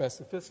what the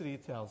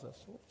specificity tells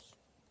us. Oops.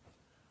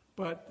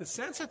 But the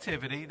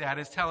sensitivity, that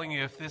is telling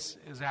you if this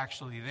is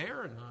actually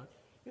there or not,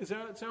 is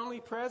it's only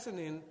present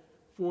in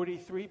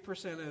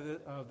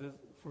 43%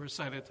 for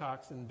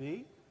cytotoxin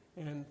B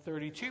and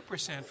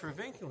 32% for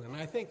vinculin. And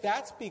I think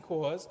that's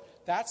because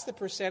that's the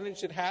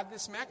percentage that had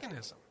this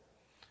mechanism.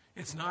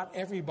 It's not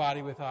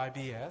everybody with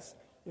IBS.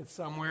 It's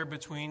somewhere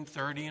between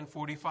 30 and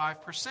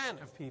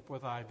 45% of people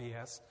with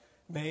IBS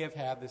may have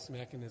had this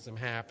mechanism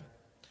happen.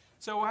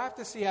 So we'll have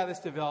to see how this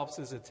develops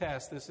as a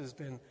test. This has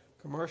been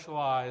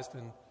commercialized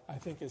and I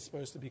think is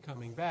supposed to be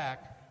coming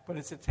back, but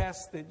it's a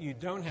test that you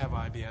don't have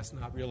IBS,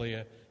 not really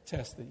a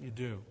test that you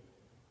do.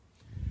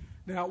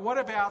 Now, what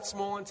about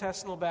small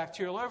intestinal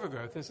bacterial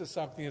overgrowth? This is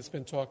something that's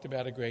been talked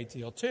about a great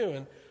deal too,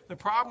 and the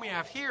problem we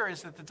have here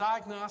is that the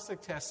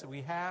diagnostic tests that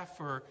we have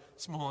for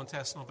small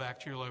intestinal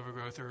bacterial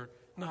overgrowth are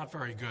not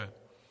very good,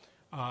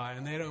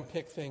 and they don't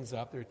pick things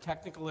up. There are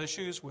technical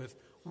issues with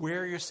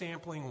where you're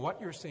sampling, what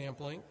you're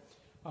sampling.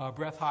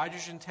 Breath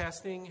hydrogen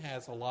testing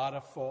has a lot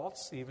of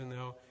faults, even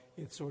though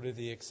it's sort of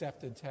the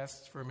accepted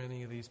test for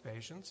many of these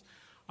patients.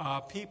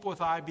 People with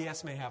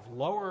IBS may have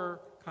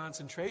lower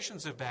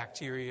concentrations of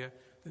bacteria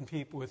than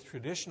people with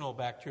traditional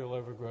bacterial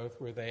overgrowth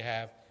where they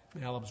have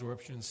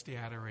malabsorption,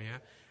 steatorrhea.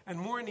 And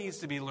more needs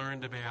to be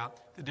learned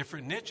about the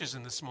different niches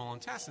in the small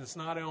intestine. It's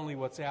not only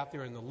what's out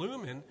there in the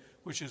lumen,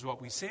 which is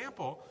what we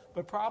sample,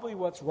 but probably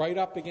what's right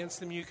up against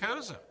the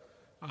mucosa,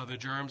 the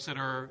germs that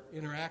are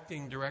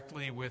interacting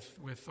directly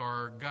with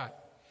our gut.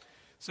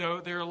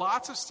 So there are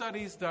lots of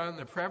studies done.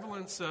 The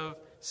prevalence of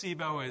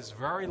SIBO is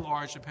very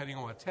large, depending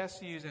on what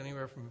test you use,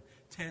 anywhere from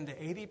 10 to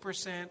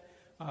 80%.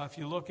 If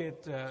you look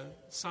at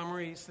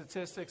summary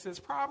statistics, it's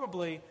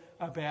probably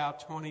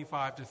about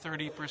 25 to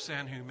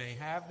 30% who may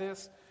have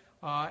this.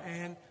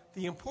 And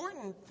the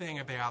important thing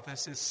about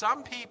this is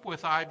some people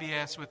with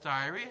IBS with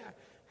diarrhea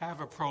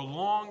have a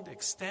prolonged,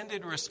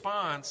 extended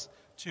response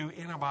to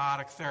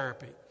antibiotic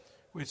therapy,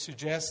 which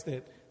suggests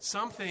that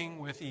something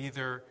with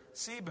either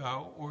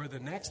SIBO or the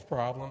next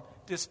problem,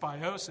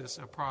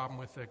 dysbiosis, a problem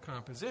with the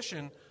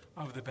composition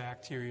of the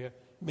bacteria,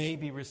 may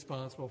be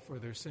responsible for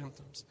their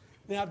symptoms.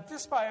 Now,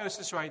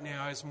 dysbiosis right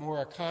now is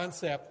more a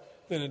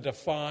concept than a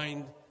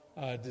defined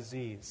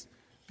disease,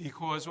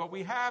 because what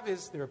we have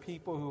is there are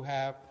people who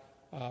have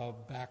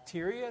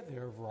bacteria.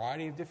 There are a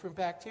variety of different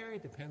bacteria.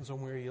 It depends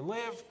on where you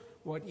live,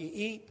 what you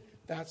eat,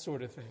 that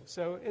sort of thing.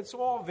 So it's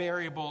all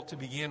variable to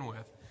begin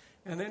with.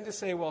 And then to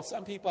say, well,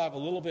 some people have a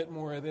little bit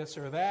more of this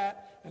or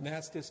that, and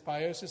that's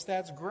dysbiosis,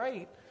 that's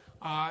great.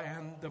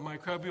 And the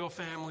microbial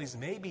families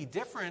may be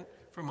different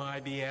from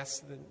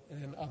IBS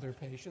than other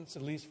patients,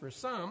 at least for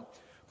some.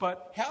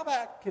 But how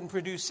that can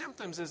produce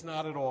symptoms is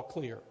not at all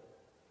clear.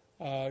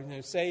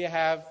 Say you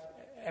have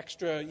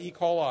extra E.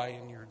 coli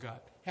in your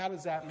gut. How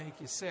does that make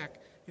you sick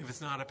if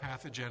it's not a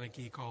pathogenic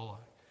E. coli?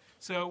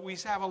 So we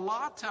have a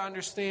lot to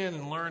understand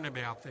and learn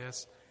about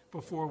this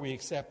before we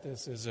accept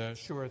this as a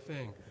sure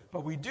thing.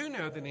 But we do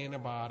know that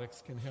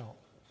antibiotics can help.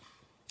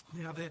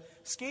 Now, the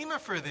schema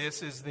for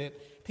this is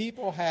that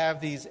people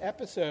have these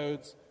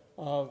episodes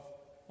of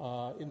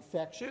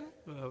infection,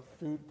 of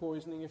food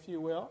poisoning, if you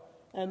will,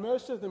 and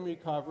most of them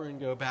recover and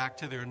go back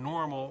to their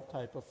normal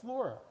type of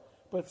flora.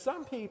 But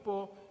some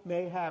people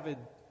may have a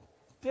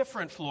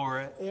different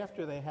flora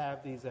after they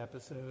have these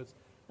episodes,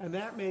 and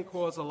that may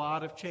cause a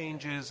lot of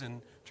changes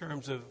in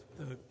terms of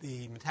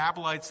the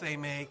metabolites they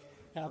make,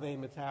 how they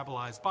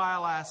metabolize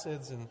bile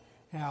acids, and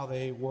how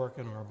they work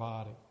in our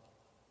body.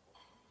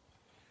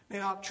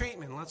 Now,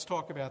 treatment, let's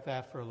talk about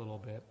that for a little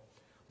bit.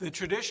 The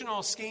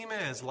traditional schema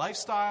is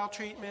lifestyle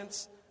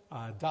treatments,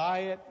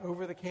 diet,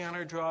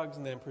 over-the-counter drugs,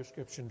 and then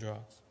prescription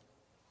drugs.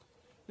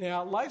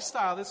 Now,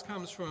 lifestyle, this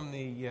comes from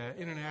the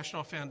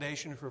International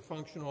Foundation for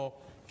Functional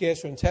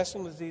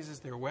Gastrointestinal Diseases,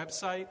 their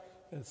website.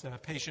 It's a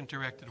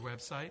patient-directed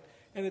website.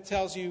 And it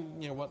tells you,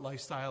 what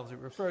lifestyles it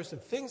refers to,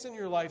 things in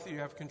your life that you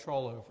have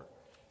control over.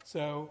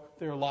 So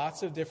there are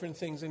lots of different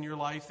things in your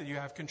life that you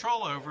have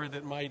control over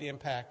that might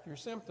impact your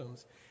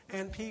symptoms.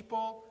 And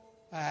people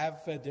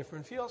have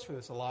different feels for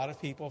this. A lot of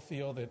people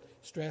feel that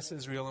stress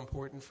is real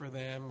important for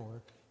them,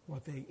 or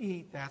what they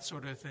eat, that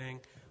sort of thing.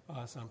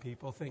 Some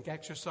people think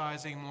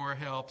exercising more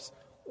helps.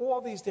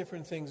 All these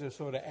different things are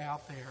sort of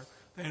out there.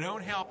 They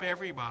don't help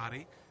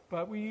everybody,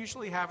 but we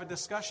usually have a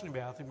discussion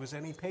about them, because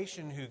any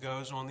patient who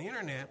goes on the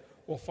internet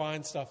will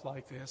find stuff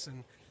like this,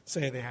 and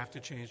say they have to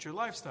change their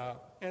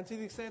lifestyle. And to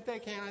the extent they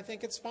can, I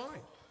think it's fine.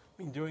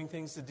 I mean, doing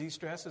things to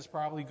de-stress is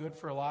probably good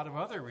for a lot of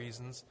other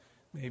reasons,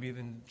 maybe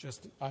than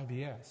just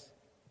IBS.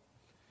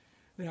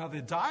 Now,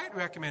 the diet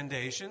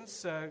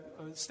recommendations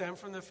stem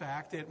from the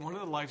fact that one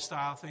of the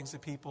lifestyle things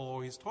that people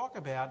always talk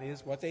about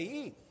is what they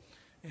eat.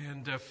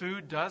 And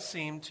food does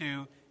seem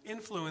to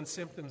influence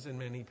symptoms in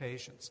many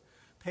patients.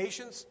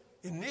 Patients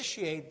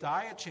initiate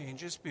diet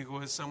changes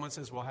because someone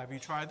says, well, have you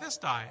tried this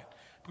diet?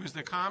 Because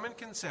the common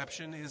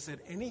conception is that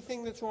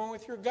anything that's wrong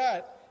with your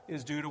gut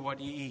is due to what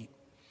you eat.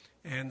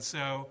 And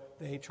so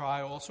they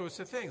try all sorts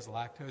of things.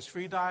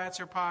 Lactose-free diets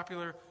are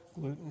popular,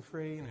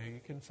 gluten-free.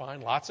 You can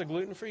find lots of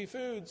gluten-free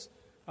foods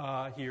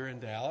here in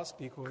Dallas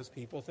because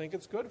people think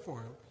it's good for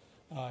them.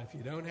 If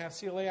you don't have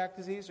celiac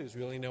disease, there's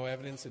really no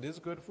evidence it is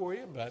good for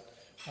you, but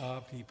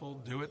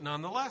people do it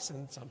nonetheless,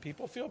 and some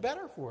people feel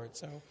better for it.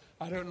 So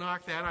I don't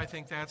knock that. I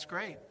think that's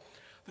great.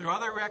 There are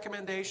other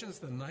recommendations.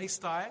 The NICE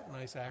diet,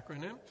 NICE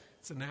acronym.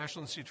 It's the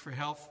National Institute for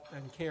Health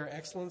and Care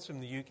Excellence from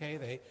the UK.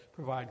 They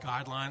provide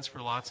guidelines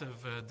for lots of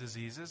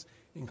diseases,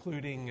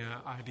 including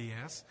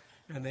IBS,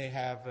 and they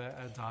have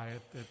a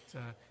diet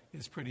that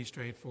is pretty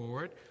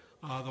straightforward.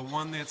 The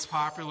one that's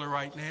popular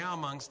right now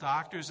amongst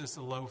doctors is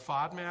the low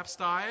FODMAPs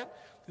diet.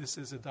 This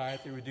is a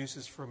diet that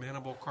reduces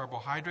fermentable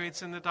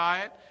carbohydrates in the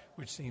diet,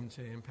 which seem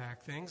to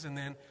impact things. And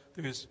then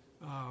there's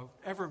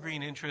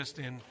evergreen interest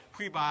in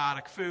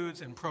prebiotic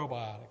foods and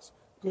probiotics,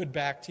 good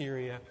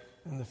bacteria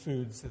in the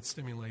foods that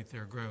stimulate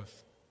their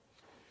growth.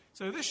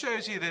 So this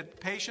shows you that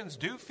patients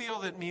do feel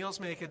that meals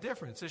make a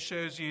difference. This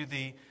shows you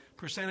the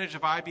percentage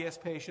of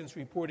IBS patients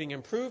reporting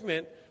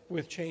improvement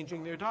with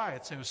changing their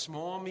diet. So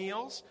small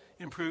meals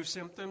improve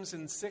symptoms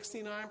in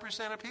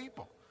 69% of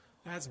people.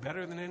 That's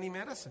better than any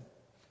medicine.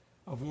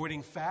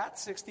 Avoiding fat,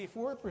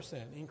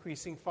 64%.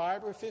 Increasing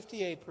fiber,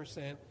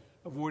 58%.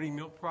 Avoiding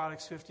milk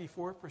products,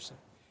 54%.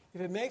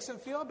 If it makes them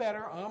feel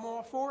better, I'm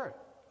all for it.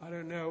 I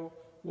don't know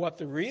what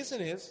the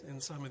reason is in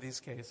some of these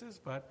cases,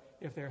 but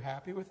if they're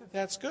happy with it,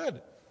 that's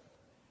good.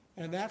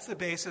 And that's the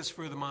basis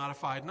for the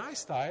modified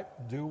NICE diet.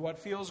 Do what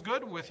feels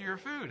good with your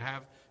food.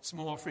 Have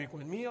small,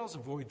 frequent meals.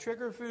 Avoid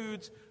trigger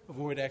foods.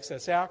 Avoid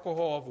excess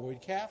alcohol.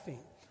 Avoid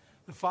caffeine.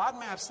 The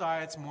FODMAPs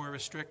diet's more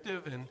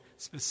restrictive and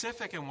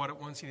specific in what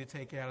it wants you to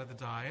take out of the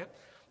diet.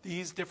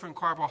 These different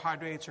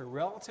carbohydrates are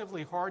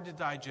relatively hard to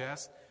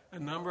digest. A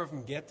number of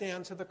them get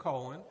down to the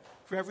colon.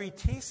 For every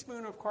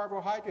teaspoon of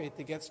carbohydrate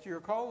that gets to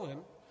your colon,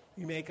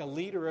 you make a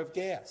liter of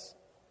gas.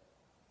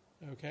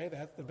 Okay,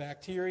 the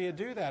bacteria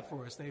do that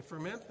for us. They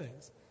ferment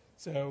things.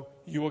 So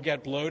you will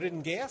get bloated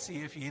and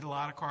gassy if you eat a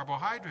lot of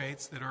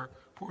carbohydrates that are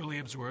poorly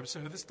absorbed. So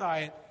this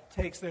diet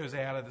takes those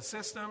out of the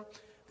system.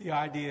 The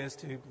idea is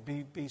to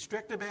be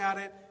strict about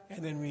it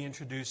and then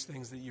reintroduce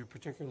things that you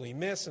particularly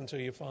miss until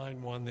you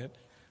find one that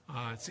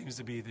seems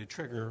to be the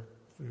trigger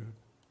food.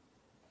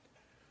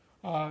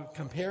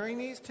 Comparing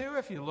these two,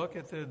 if you look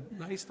at the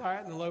NICE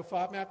diet and the low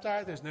FODMAP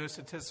diet, there's no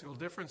statistical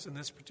difference in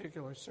this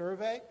particular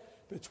survey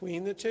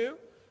between the two,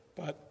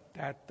 but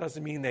that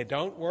doesn't mean they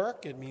don't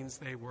work. It means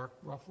they work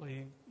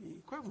roughly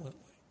equivalently.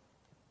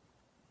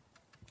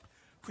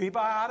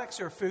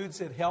 Prebiotics are foods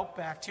that help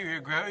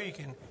bacteria grow. You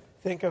can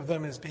think of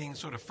them as being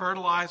sort of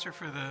fertilizer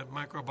for the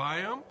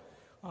microbiome,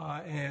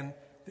 and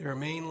they're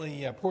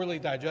mainly poorly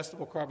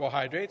digestible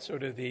carbohydrates,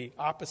 sort of the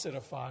opposite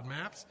of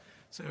FODMAPs.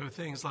 So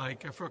things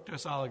like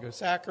fructose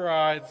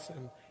oligosaccharides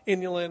and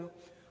inulin.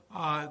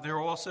 There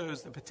also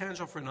is the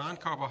potential for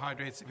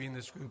non-carbohydrates to be in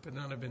this group, but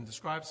none have been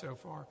described so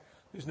far.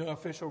 There's no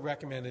official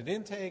recommended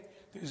intake.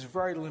 There's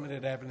very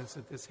limited evidence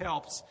that this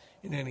helps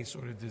in any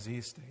sort of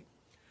disease state.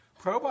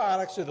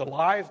 Probiotics are the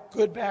live,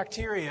 good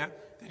bacteria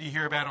that you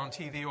hear about on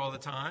TV all the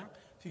time.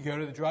 If you go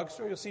to the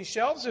drugstore, you'll see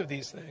shelves of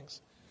these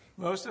things.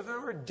 Most of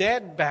them are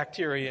dead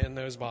bacteria in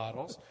those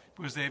bottles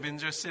because they've been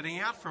just sitting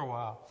out for a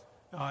while.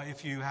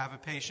 If you have a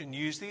patient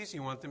use these,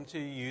 you want them to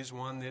use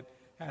one that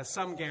has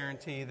some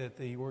guarantee that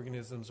the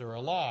organisms are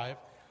alive.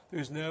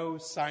 There's no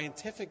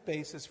scientific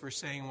basis for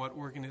saying what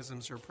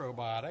organisms are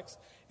probiotics.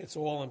 It's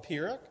all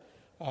empiric.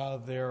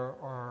 There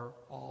are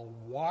a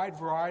wide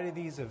variety of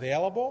these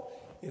available.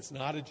 It's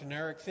not a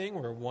generic thing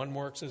where one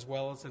works as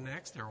well as the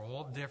next. They're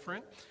all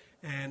different.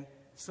 And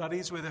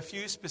studies with a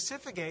few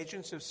specific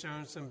agents have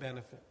shown some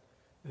benefit.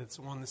 It's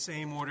on the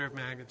same order of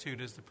magnitude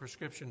as the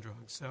prescription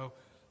drugs. So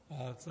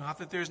it's not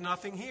that there's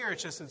nothing here.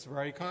 It's just it's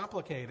very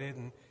complicated,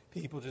 and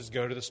people just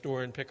go to the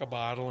store and pick a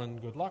bottle,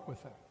 and good luck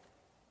with that.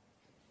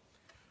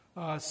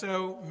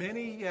 So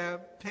many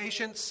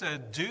patients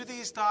do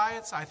these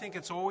diets. I think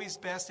it's always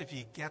best if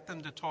you get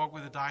them to talk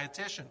with a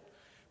dietitian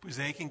because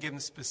they can give them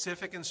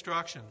specific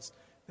instructions.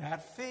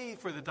 That fee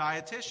for the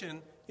dietitian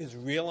is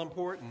real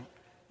important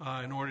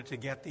in order to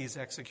get these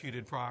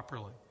executed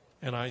properly,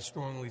 and I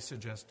strongly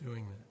suggest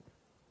doing that.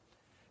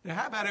 Now,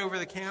 how about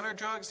over-the-counter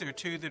drugs? There are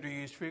two that are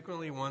used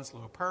frequently. One's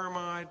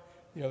loperamide,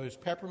 the other's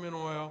peppermint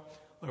oil.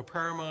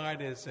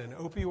 Loperamide is an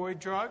opioid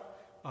drug.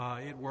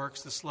 It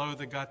works to slow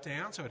the gut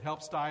down, so it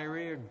helps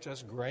diarrhea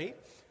just great.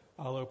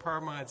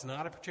 Loperamide's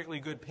not a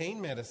particularly good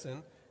pain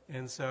medicine,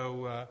 and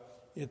so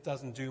it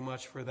doesn't do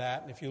much for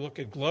that. And if you look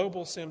at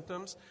global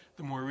symptoms,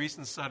 the more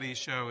recent studies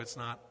show it's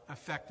not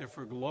effective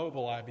for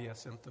global IBS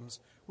symptoms,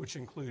 which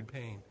include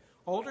pain.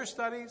 Older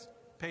studies,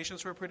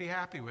 patients were pretty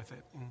happy with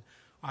it. And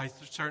I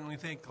certainly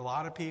think a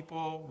lot of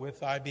people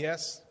with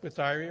IBS, with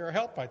diarrhea, are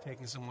helped by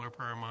taking some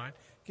loperamide.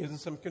 Gives them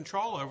some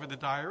control over the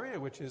diarrhea,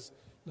 which is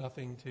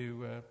nothing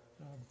to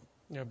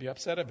be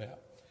upset about.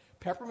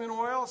 Peppermint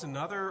oil is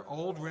another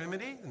old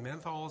remedy. The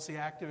menthol is the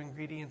active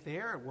ingredient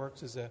there. It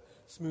works as a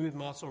smooth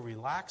muscle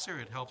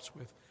relaxer. It helps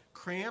with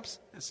cramps.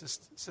 A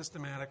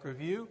systematic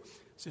review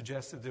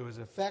suggested it was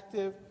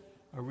effective.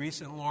 A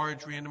recent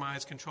large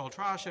randomized controlled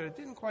trial showed it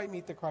didn't quite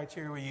meet the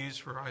criteria we use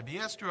for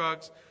IBS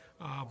drugs,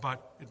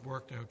 but it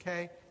worked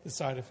okay. The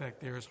side effect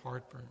there is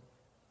heartburn.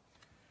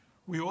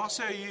 We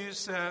also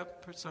use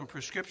some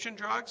prescription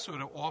drugs,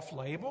 sort of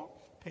off-label,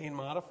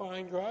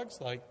 pain-modifying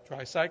drugs like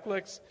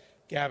tricyclics,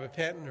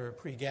 gabapentin, or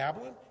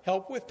pregabalin,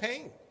 help with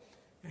pain.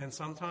 And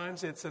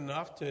sometimes it's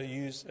enough to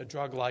use a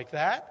drug like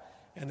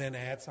that and then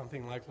add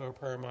something like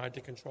loperamide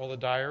to control the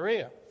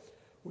diarrhea.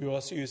 We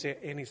also use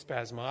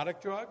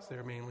antispasmodic drugs.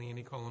 They're mainly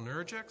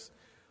anticholinergics.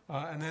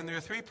 And then there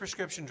are 3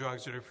 prescription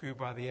drugs that are approved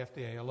by the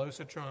FDA: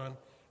 elocitron,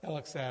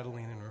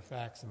 elaxadiline, and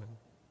rifaximin.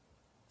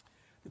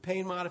 The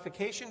pain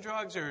modification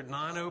drugs are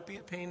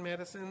non-opiate pain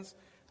medicines.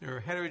 There are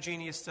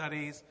heterogeneous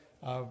studies,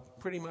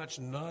 pretty much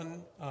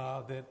none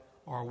that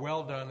are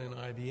well done in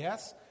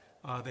IBS.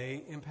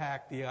 They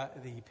impact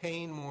the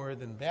pain more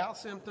than bowel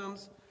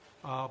symptoms,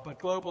 but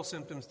global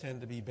symptoms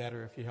tend to be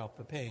better if you help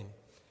the pain.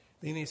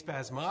 The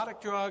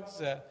antispasmodic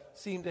drugs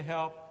seem to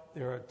help.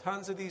 There are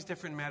tons of these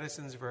different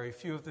medicines. Very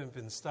few of them have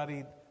been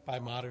studied by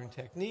modern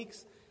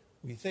techniques.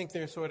 We think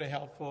they're sort of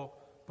helpful,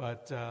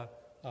 but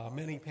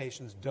many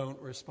patients don't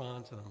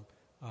respond to them.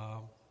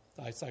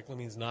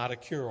 Dicyclamine is not a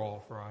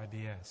cure-all for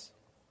IBS.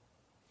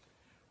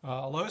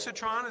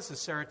 Elocitron is a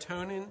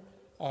serotonin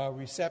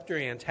receptor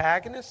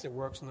antagonist. It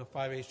works on the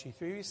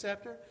 5-HT3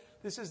 receptor.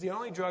 This is the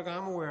only drug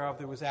I'm aware of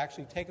that was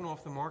actually taken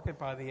off the market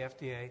by the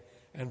FDA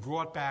and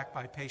brought back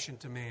by patient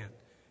demand.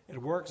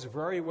 It works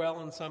very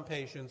well in some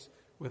patients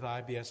with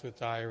IBS with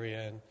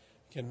diarrhea and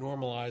can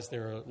normalize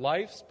their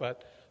lives,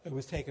 but it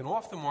was taken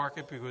off the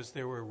market because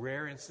there were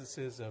rare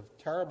instances of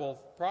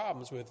terrible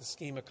problems with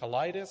ischemic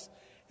colitis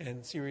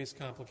and serious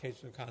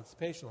complications of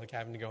constipation, like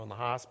having to go in the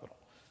hospital.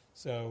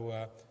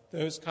 So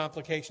those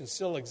complications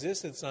still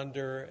exist. It's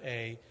under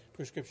a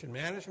prescription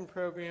management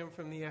program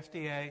from the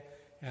FDA,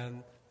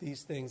 and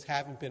these things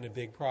haven't been a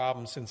big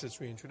problem since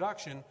its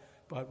reintroduction.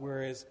 But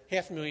whereas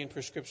 500,000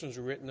 prescriptions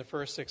were written the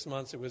first 6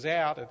 months it was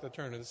out at the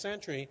turn of the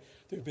century,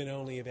 there have been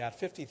only about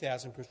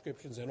 50,000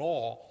 prescriptions in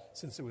all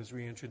since it was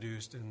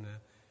reintroduced in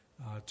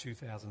the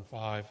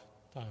 2005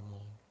 timeline.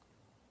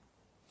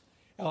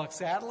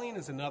 Elaxadiline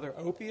is another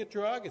opiate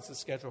drug. It's a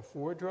Schedule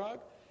IV drug,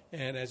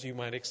 and as you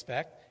might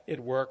expect, it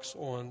works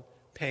on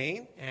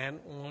pain and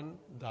on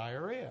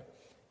diarrhea.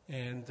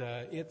 And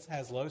it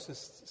has low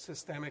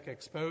systemic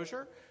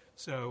exposure,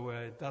 so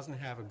it doesn't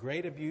have a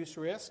great abuse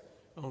risk.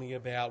 Only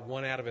about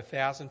 1 out of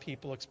 1,000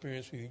 people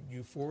experience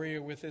euphoria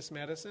with this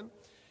medicine.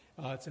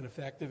 It's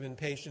ineffective in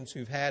patients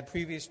who've had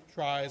previous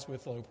tries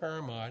with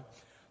loperamide.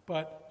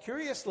 But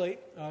curiously,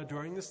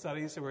 during the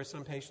studies, there were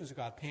some patients who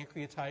got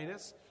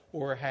pancreatitis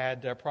or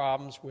had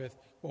problems with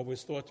what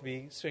was thought to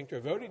be sphincter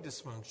of Oddi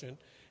dysfunction.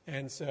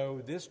 And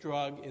so this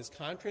drug is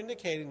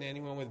contraindicated in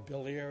anyone with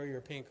biliary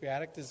or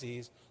pancreatic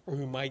disease or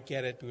who might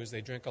get it because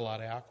they drink a lot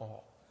of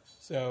alcohol.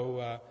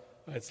 So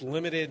it's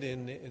limited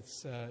in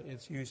its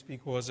use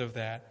because of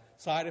that.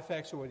 Side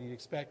effects are what you'd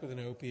expect with an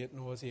opiate: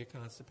 nausea,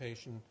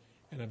 constipation,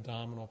 and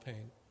abdominal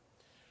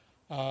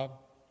pain.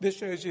 This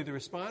shows you the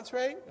response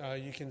rate.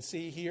 You can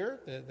see here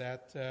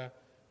that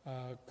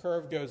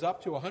curve goes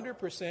up to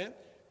 100%.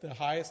 The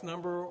highest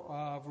number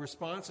of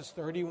response is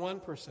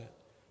 31%.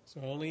 So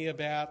only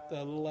about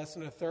a little less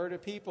than a third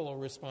of people will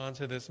respond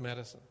to this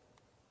medicine.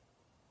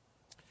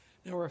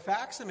 Now,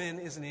 rifaximin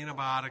is an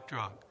antibiotic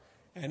drug,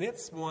 and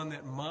it's one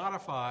that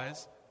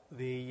modifies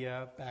the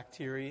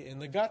bacteria in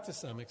the gut to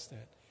some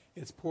extent.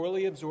 It's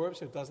poorly absorbed,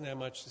 so it doesn't have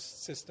much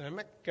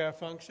systemic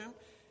function.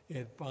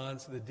 It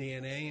bonds to the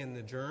DNA and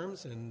the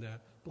germs and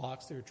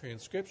blocks their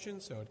transcription,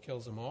 so it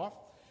kills them off.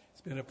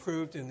 It's been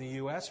approved in the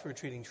U.S. for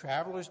treating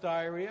traveler's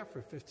diarrhea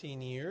for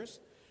 15 years.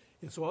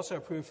 It's also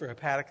approved for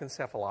hepatic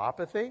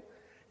encephalopathy,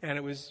 and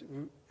it was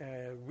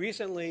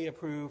recently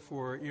approved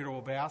for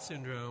irritable bowel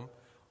syndrome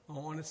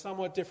on a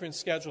somewhat different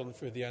schedule than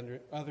for the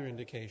other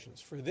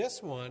indications. For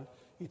this one,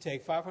 you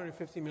take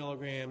 550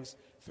 milligrams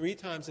 3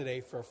 times a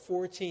day for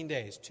 14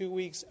 days, 2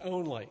 weeks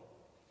only,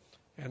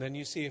 and then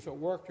you see if it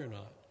worked or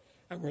not.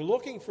 And we're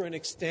looking for an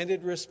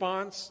extended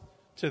response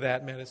to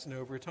that medicine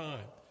over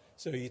time.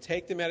 So you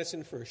take the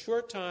medicine for a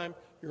short time,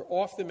 you're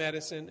off the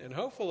medicine, and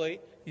hopefully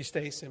you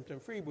stay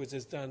symptom-free because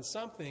it's done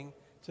something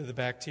to the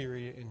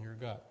bacteria in your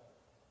gut.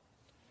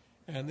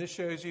 And this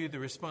shows you the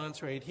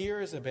response rate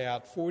here is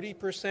about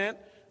 40%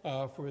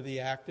 for the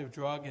active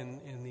drug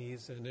in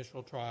these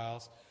initial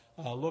trials,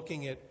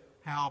 looking at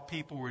how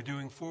people were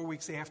doing 4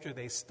 weeks after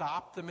they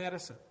stopped the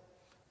medicine.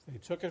 They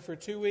took it for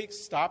 2 weeks,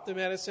 stopped the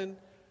medicine,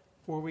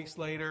 4 weeks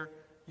later,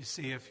 you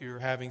see if you're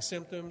having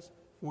symptoms,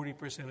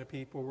 40% of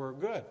people were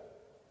good.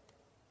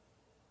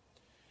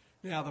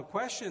 Now, the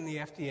question the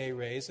FDA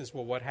raised is,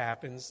 well, what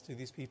happens to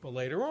these people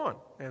later on?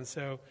 And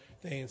so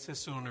they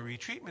insisted on a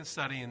retreatment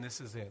study, and this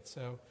is it.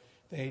 So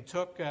they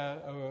took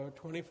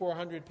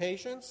 2,400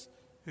 patients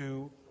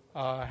who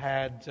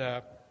had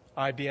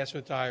IBS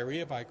with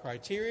diarrhea by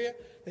criteria.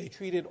 They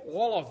treated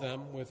all of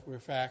them with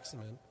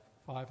rifaximin,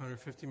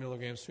 550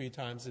 milligrams 3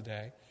 times a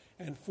day.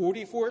 And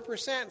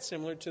 44%,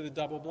 similar to the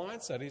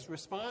double-blind studies,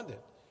 responded.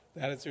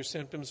 That is, their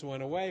symptoms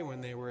went away when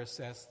they were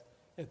assessed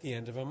at the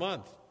end of a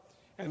month.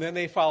 And then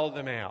they followed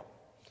them out.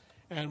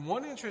 And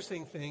one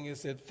interesting thing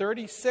is that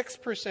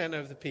 36%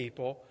 of the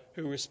people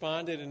who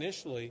responded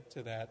initially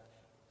to that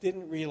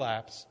didn't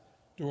relapse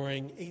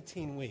during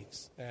 18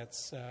 weeks.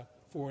 That's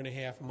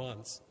 4.5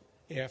 months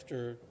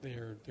after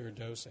their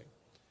dosing.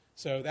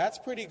 So that's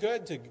pretty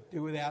good to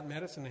do without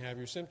medicine and have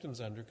your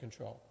symptoms under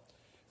control.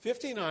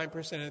 59%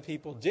 of the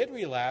people did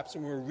relapse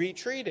and were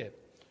retreated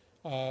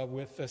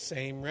with the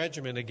same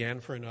regimen again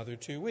for another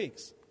 2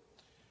 weeks.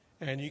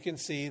 And you can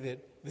see that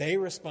they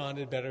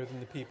responded better than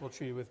the people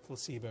treated with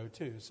placebo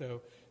too.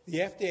 So the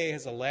FDA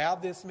has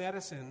allowed this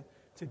medicine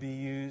to be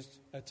used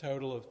a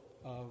total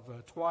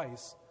of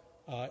twice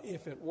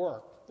if it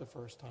worked the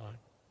first time.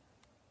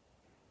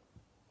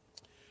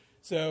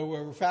 So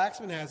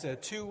rifaximin has a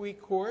 2-week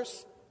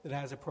course that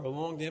has a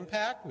prolonged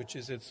impact, which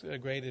is its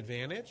great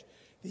advantage.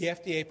 The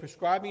FDA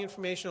prescribing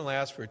information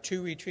allows for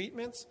 2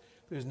 retreatments.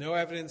 There's no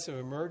evidence of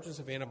emergence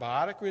of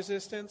antibiotic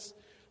resistance.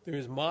 There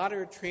is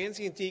moderate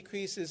transient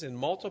decreases in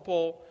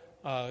multiple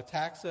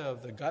taxa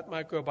of the gut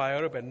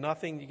microbiota, but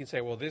nothing you can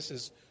say, well, this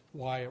is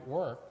why it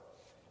worked.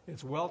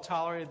 It's well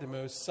tolerated.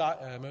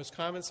 The most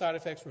common side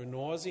effects were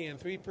nausea and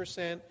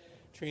 3%,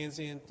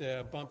 transient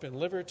bump in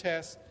liver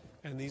tests,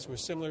 and these were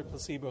similar to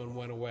placebo and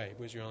went away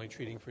because you're only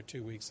treating for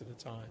 2 weeks at a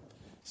time.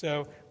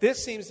 So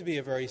this seems to be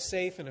a very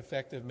safe and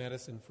effective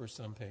medicine for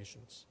some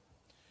patients.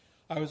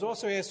 I was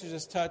also asked to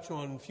just touch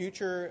on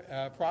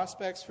future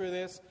prospects for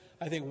this.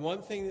 I think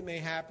one thing that may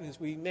happen is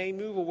we may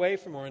move away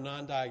from our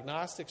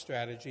non-diagnostic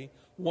strategy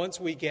once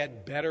we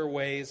get better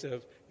ways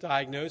of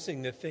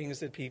diagnosing the things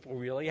that people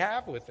really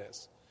have with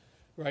this.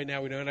 Right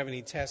now we don't have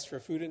any tests for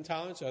food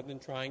intolerance other than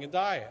trying a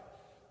diet.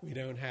 We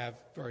don't have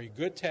very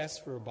good tests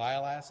for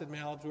bile acid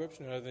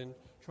malabsorption other than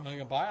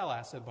trying a bile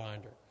acid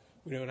binder.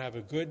 We don't have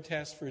a good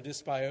test for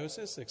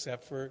dysbiosis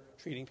except for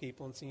treating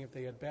people and seeing if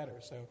they get better.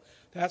 So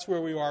that's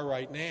where we are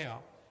right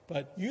now.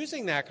 But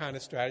using that kind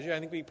of strategy, I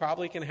think we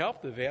probably can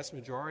help the vast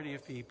majority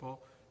of people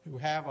who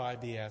have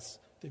IBS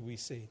that we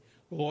see.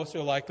 We'll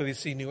also likely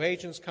see new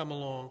agents come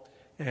along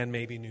and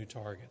maybe new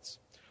targets.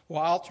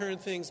 Well, I'll turn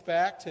things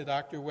back to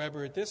Dr.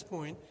 Weber at this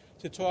point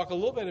to talk a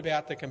little bit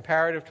about the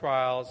comparative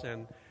trials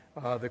and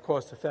the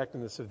cost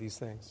effectiveness of these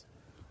things.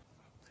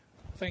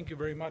 Thank you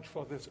very much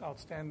for this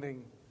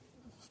outstanding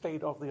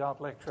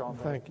state-of-the-art lecture on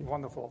that. Thank you.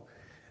 Wonderful.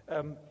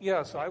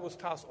 So I was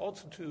tasked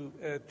also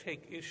to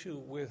take issue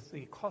with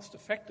the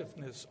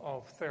cost-effectiveness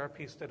of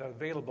therapies that are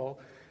available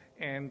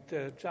and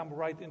jump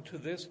right into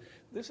this.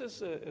 This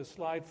is a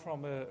slide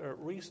from a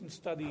recent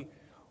study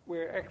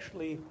where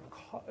actually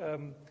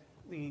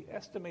the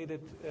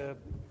estimated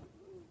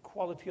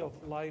quality of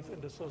life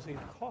and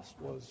associated cost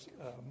was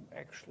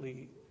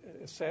actually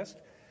assessed.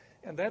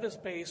 And that is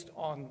based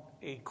on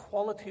a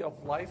quality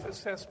of life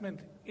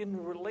assessment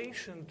in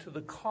relation to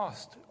the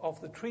cost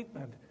of the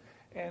treatment.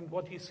 And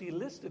what you see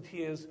listed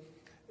here is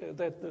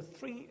that the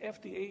 3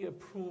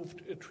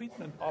 FDA-approved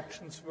treatment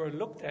options were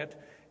looked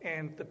at,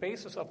 and the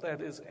basis of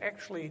that is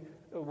actually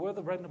were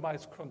the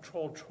randomized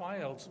controlled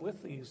trials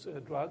with these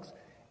drugs,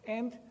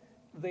 and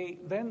they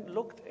then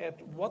looked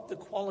at what the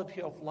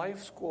quality of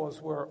life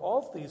scores were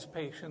of these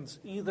patients,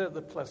 either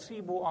the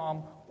placebo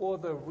arm or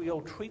the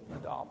real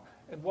treatment arm.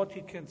 And what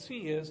you can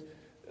see is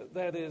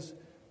that is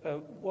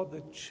what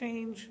the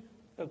change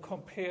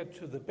compared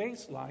to the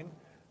baseline,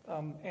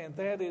 and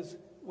that is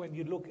when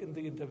you look in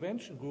the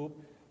intervention group,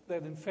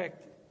 that in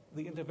fact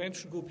the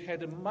intervention group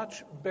had a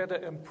much better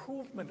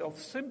improvement of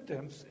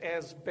symptoms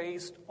as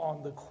based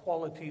on the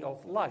quality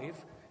of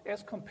life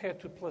as compared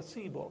to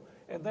placebo.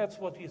 And that's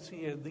what you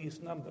see in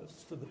these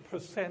numbers, so the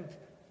percent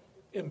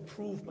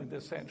improvement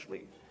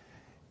essentially.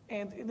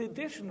 And in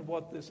addition,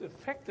 what this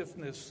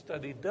effectiveness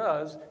study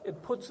does,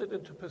 it puts it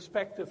into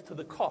perspective to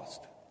the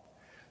cost.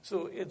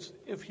 So it's,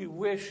 if you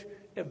wish,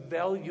 a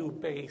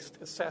value-based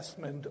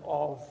assessment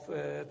of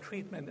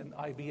treatment in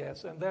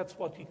IBS, and that's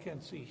what you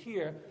can see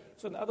here.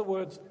 So in other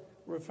words,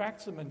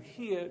 rifaximin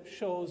here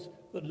shows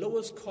the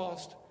lowest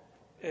cost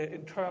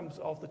in terms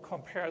of the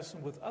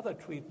comparison with other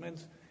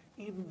treatments,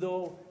 even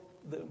though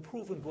the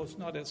improvement was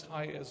not as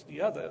high as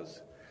the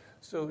others.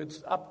 So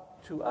it's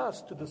up to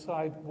us to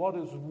decide what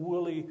is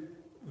really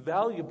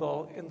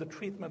valuable in the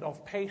treatment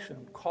of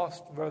patient,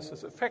 cost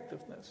versus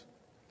effectiveness.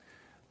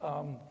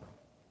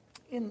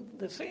 In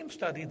the same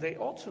study, they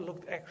also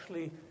looked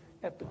actually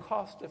at the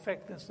cost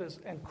effectiveness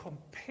and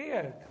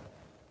compared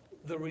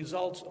the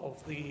results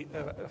of the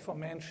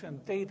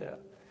aforementioned data.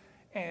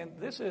 And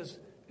this is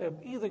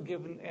either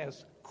given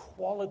as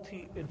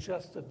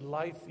quality-adjusted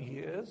life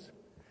years,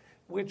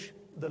 which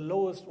the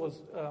lowest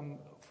was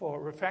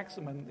for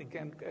rifaximin,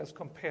 again, as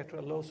compared to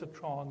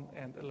elocitron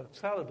and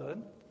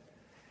aloxalidin.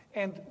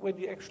 And when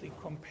you actually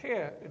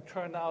compare, it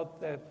turned out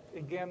that,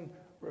 again,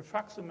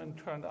 rifaximin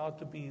turned out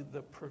to be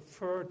the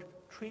preferred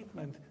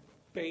treatment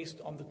based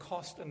on the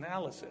cost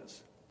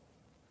analysis.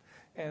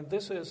 And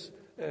this is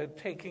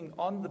taking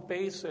on the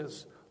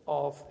basis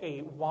of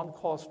a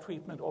one-course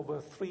treatment over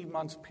a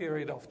 3-month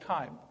period of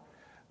time.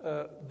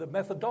 The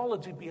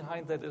methodology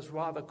behind that is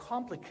rather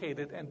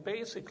complicated and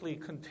basically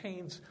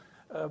contains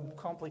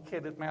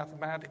complicated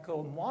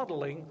mathematical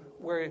modeling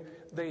where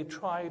they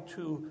try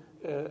to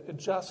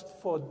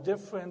adjust for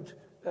different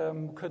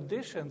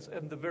conditions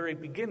in the very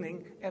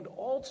beginning and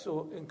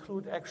also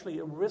include actually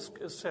a risk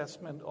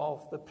assessment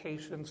of the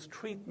patient's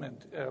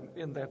treatment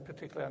in that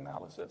particular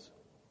analysis.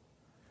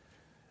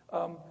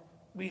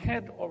 We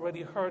had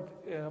already heard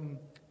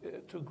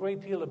to a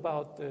great deal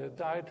about the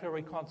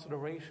dietary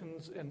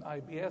considerations in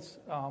IBS,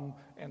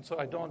 and so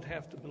I don't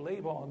have to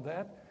belabor on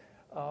that.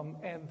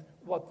 And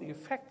what the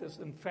effect is,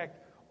 in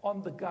fact,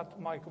 on the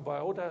gut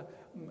microbiota,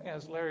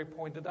 as Larry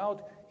pointed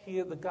out,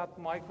 here the gut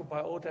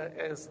microbiota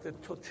as the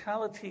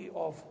totality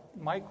of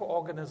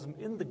microorganisms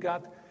in the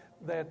gut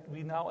that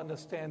we now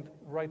understand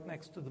right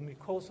next to the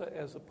mucosa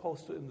as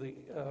opposed to in the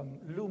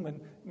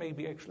lumen may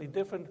be actually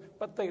different,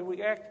 but they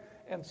react,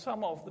 and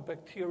some of the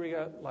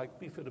bacteria, like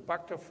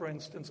Bifidobacter, for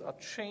instance, are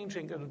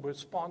changing in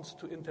response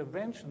to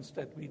interventions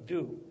that we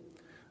do.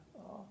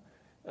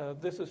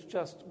 This is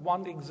just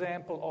one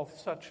example of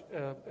such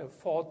a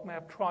fault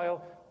map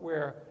trial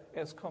where,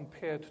 as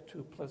compared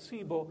to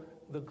placebo,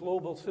 the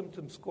global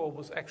symptom score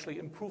was actually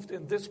improved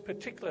in this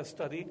particular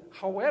study.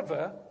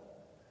 However,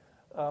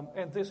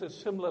 and this is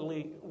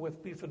similarly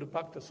with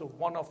Bifidobacter, so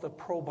one of the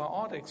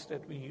probiotics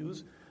that we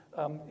use,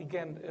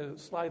 again, a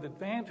slight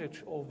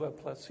advantage over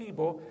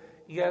placebo,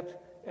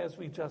 yet, as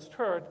we just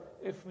heard,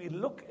 if we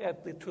look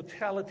at the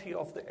totality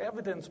of the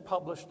evidence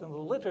published in the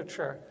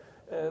literature,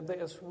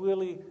 there's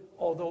really,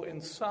 although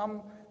in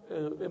some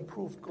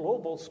improved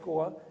global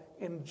score,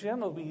 in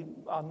general, we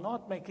are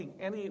not making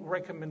any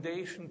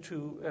recommendation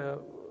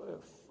to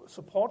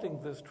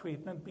supporting this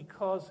treatment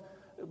because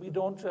we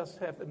don't just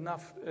have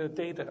enough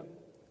data.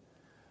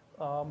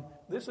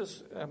 This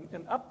is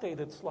an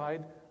updated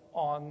slide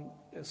on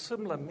a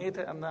similar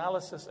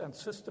meta-analysis and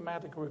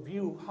systematic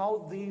review,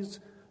 how these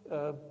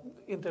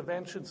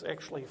interventions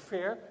actually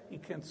fare. You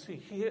can see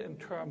here in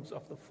terms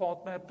of the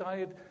FODMAP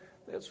diet,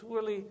 there's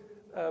really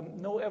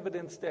no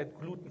evidence that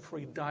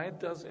gluten-free diet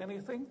does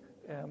anything,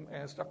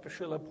 as Dr.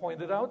 Schiller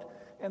pointed out,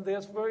 and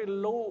there's very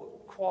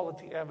low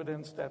quality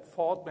evidence that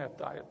FODMAP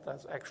diet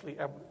does actually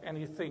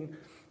anything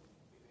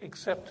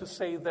except to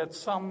say that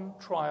some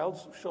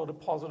trials showed a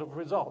positive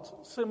results,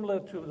 similar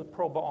to the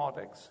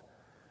probiotics.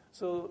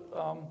 So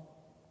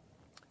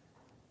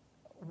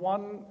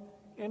one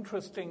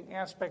interesting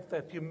aspect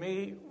that you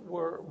may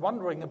were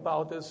wondering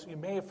about is you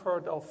may have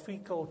heard of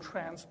fecal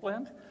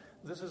transplant.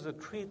 This is a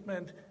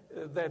treatment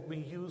that we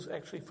use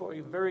actually for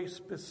a very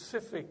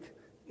specific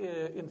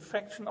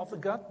infection of the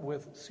gut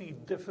with C.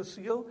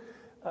 difficile.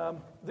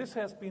 This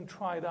has been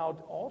tried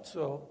out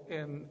also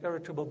in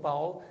irritable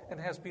bowel and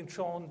has been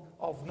shown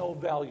of no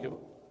value.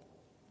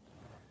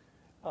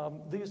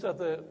 These are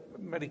the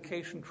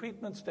medication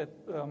treatments that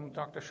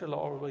Dr. Schiller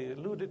already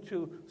alluded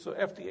to. So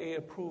FDA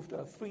approved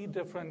 3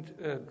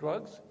 different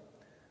drugs.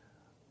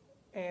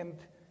 And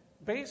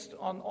based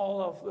on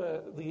all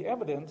of the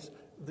evidence,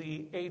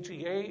 the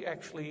AGA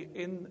actually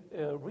in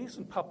a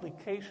recent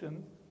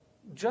publication,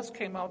 just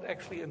came out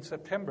actually in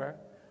September,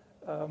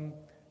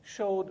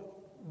 showed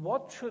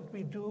what should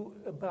we do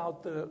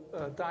about the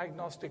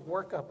diagnostic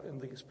workup in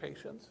these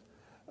patients.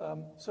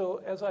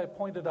 So as I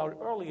pointed out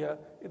earlier,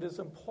 it is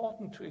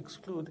important to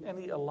exclude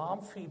any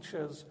alarm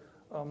features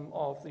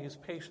of these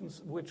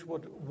patients which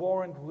would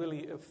warrant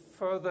really a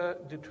further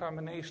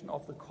determination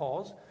of the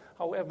cause.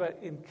 However,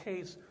 in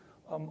case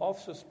of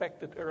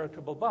suspected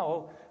irritable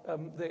bowel,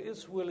 there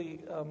is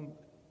really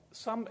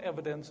some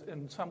evidence,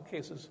 in some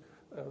cases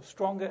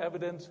stronger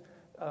evidence,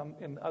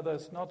 in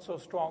others not so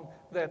strong,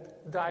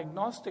 that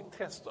diagnostic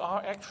tests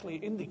are actually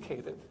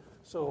indicated.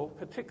 So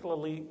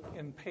particularly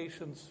in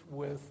patients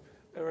with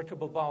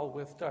irritable bowel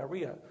with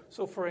diarrhea.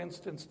 So for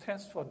instance,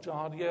 tests for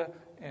Giardia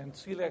and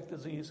celiac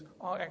disease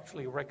are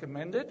actually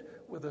recommended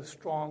with a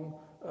strong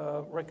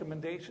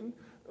recommendation,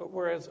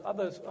 whereas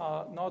others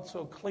are not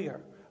so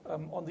clear.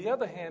 On the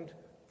other hand,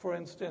 for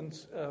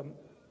instance,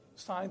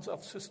 signs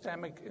of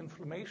systemic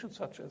inflammation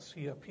such as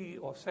CRP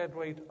or SAD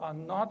rate are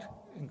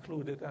not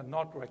included and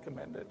not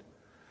recommended.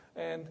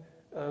 And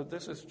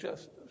this is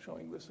just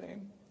showing the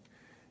same.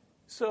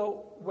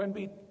 So when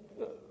we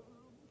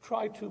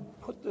try to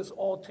put this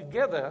all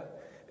together,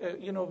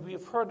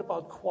 we've heard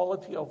about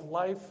quality of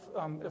life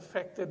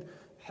affected,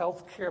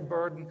 healthcare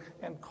burden,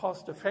 and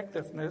cost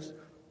effectiveness.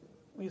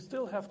 We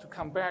still have to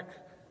come back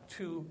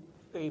to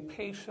a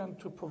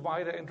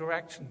patient-to-provider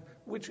interaction,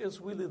 which is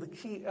really the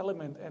key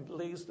element and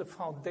lays the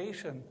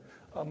foundation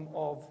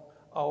of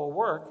our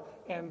work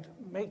and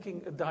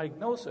making a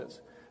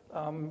diagnosis.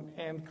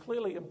 And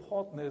clearly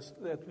important is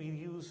that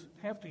we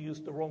have to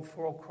use the wrong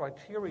 4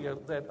 criteria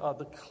that are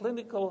the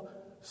clinical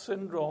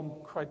syndrome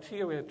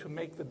criteria to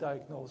make the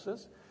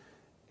diagnosis.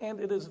 And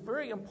it is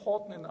very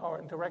important in our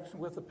interaction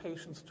with the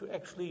patients to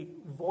actually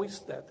voice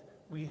that.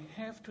 We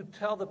have to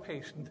tell the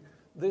patient,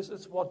 this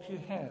is what you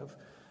have.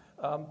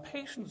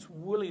 Patients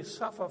really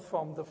suffer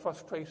from the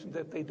frustration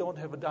that they don't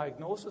have a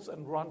diagnosis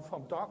and run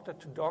from doctor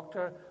to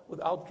doctor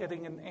without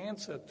getting an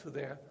answer to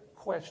their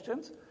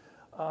questions.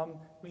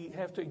 We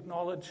have to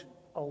acknowledge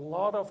a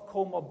lot of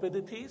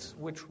comorbidities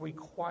which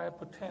require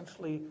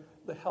potentially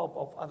the help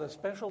of other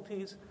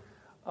specialties.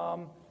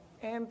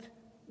 And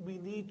we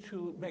need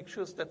to make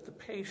sure that the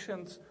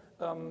patients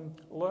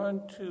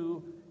learn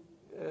to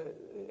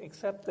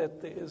accept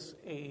that there is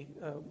a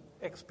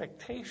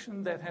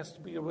expectation that has to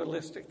be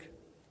realistic.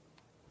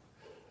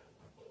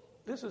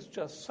 This is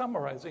just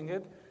summarizing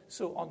it.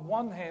 So on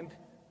one hand,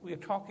 we are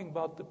talking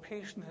about the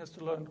patient has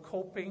to learn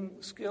coping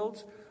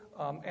skills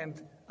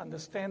and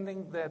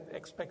understanding that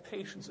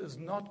expectations is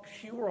not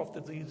cure of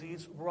the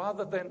disease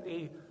rather than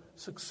a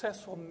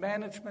successful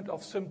management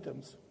of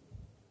symptoms.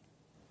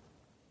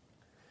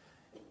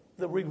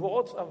 The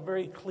rewards are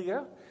very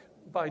clear.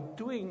 By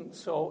doing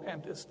so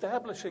and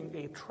establishing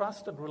a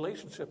trusted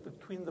relationship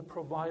between the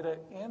provider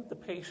and the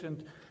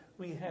patient,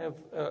 we have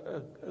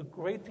a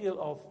great deal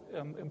of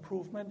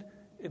improvement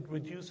in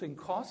reducing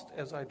cost,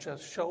 as I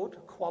just showed,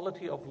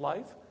 quality of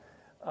life.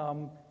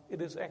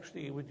 It is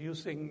actually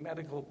reducing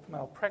medical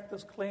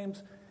malpractice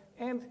claims,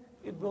 and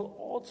it will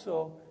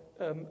also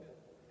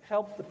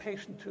help the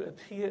patient to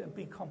adhere and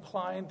be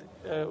compliant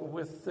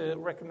with the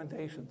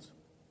recommendations.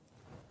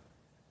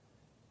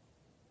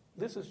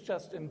 This is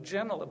just in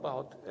general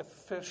about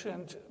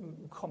efficient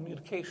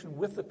communication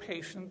with the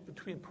patient,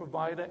 between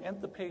provider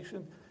and the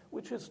patient,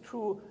 which is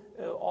true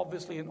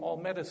obviously in all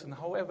medicine.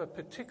 However,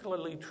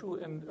 particularly true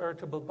in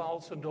irritable bowel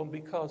syndrome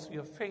because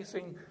you're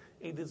facing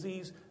a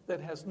disease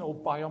that has no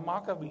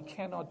biomarker. We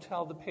cannot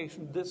tell the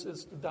patient this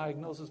is the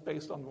diagnosis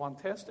based on one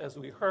test, as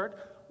we heard,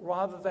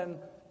 rather than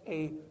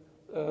a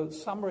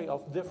summary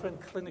of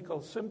different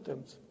clinical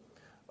symptoms.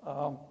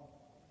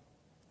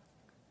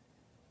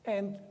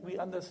 And we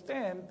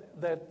understand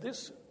that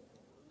this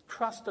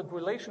trusted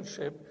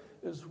relationship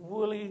is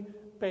really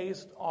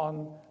based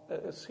on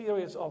a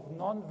series of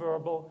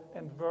nonverbal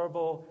and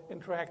verbal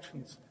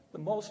interactions. The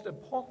most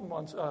important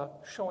ones are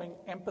showing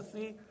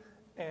empathy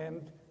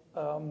and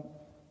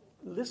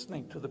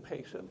listening to the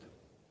patient.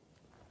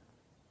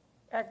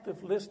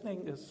 Active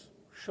listening is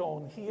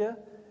shown here.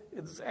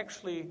 It's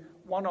actually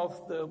one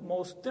of the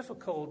most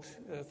difficult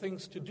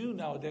things to do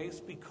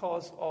nowadays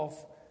because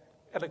of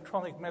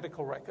electronic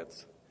medical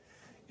records.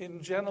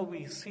 In general,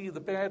 we see the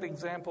bad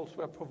examples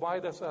where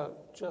providers are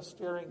just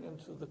staring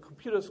into the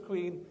computer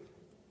screen,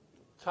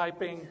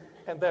 typing,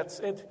 and that's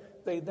it.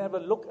 They never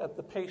look at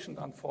the patient,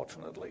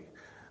 unfortunately.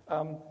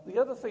 The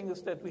other thing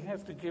is that we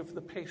have to give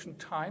the patient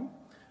time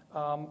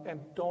and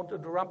don't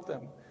interrupt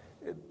them.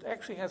 It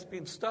actually has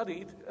been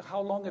studied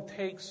how long it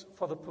takes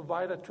for the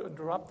provider to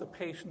interrupt the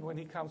patient when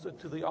he comes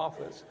into the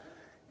office.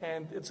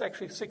 And it's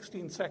actually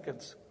 16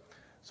 seconds.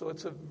 So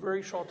it's a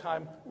very short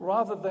time,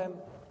 rather than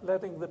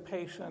letting the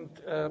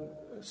patient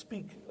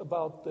speak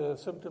about the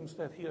symptoms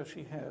that he or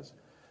she has.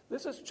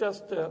 This is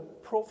just a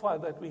profile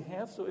that we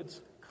have, so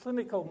it's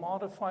clinical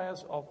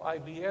modifiers of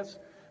IBS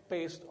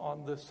based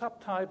on the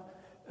subtype.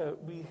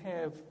 We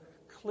have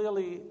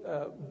clearly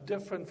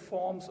different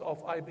forms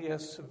of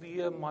IBS,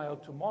 severe,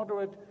 mild to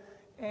moderate,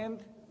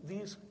 and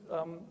these,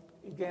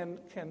 again,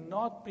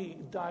 cannot be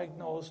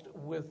diagnosed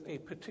with a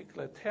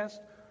particular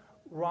test,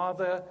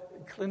 rather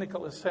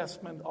clinical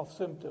assessment of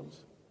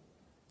symptoms.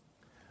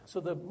 So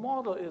the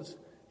model is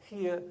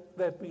here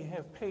that we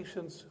have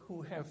patients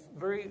who have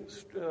very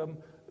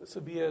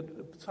severe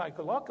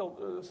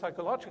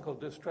psychological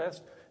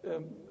distress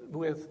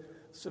with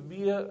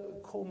severe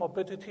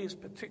comorbidities,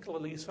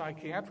 particularly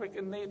psychiatric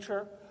in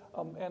nature,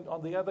 and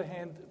on the other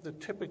hand, the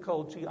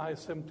typical GI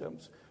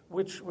symptoms,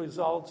 which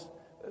results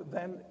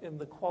then in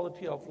the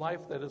quality of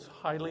life that is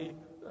highly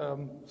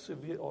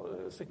severe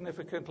or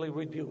significantly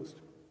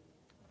reduced.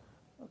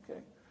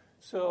 Okay,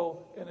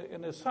 so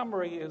in a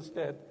summary is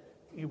that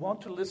you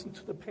want to listen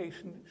to the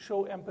patient,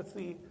 show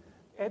empathy,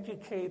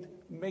 educate,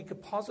 make a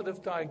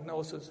positive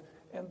diagnosis,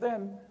 and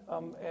then,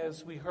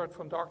 as we heard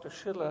from Dr.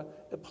 Schiller,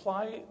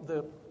 apply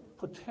the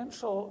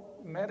potential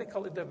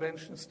medical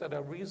interventions that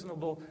are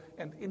reasonable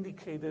and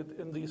indicated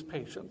in these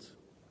patients.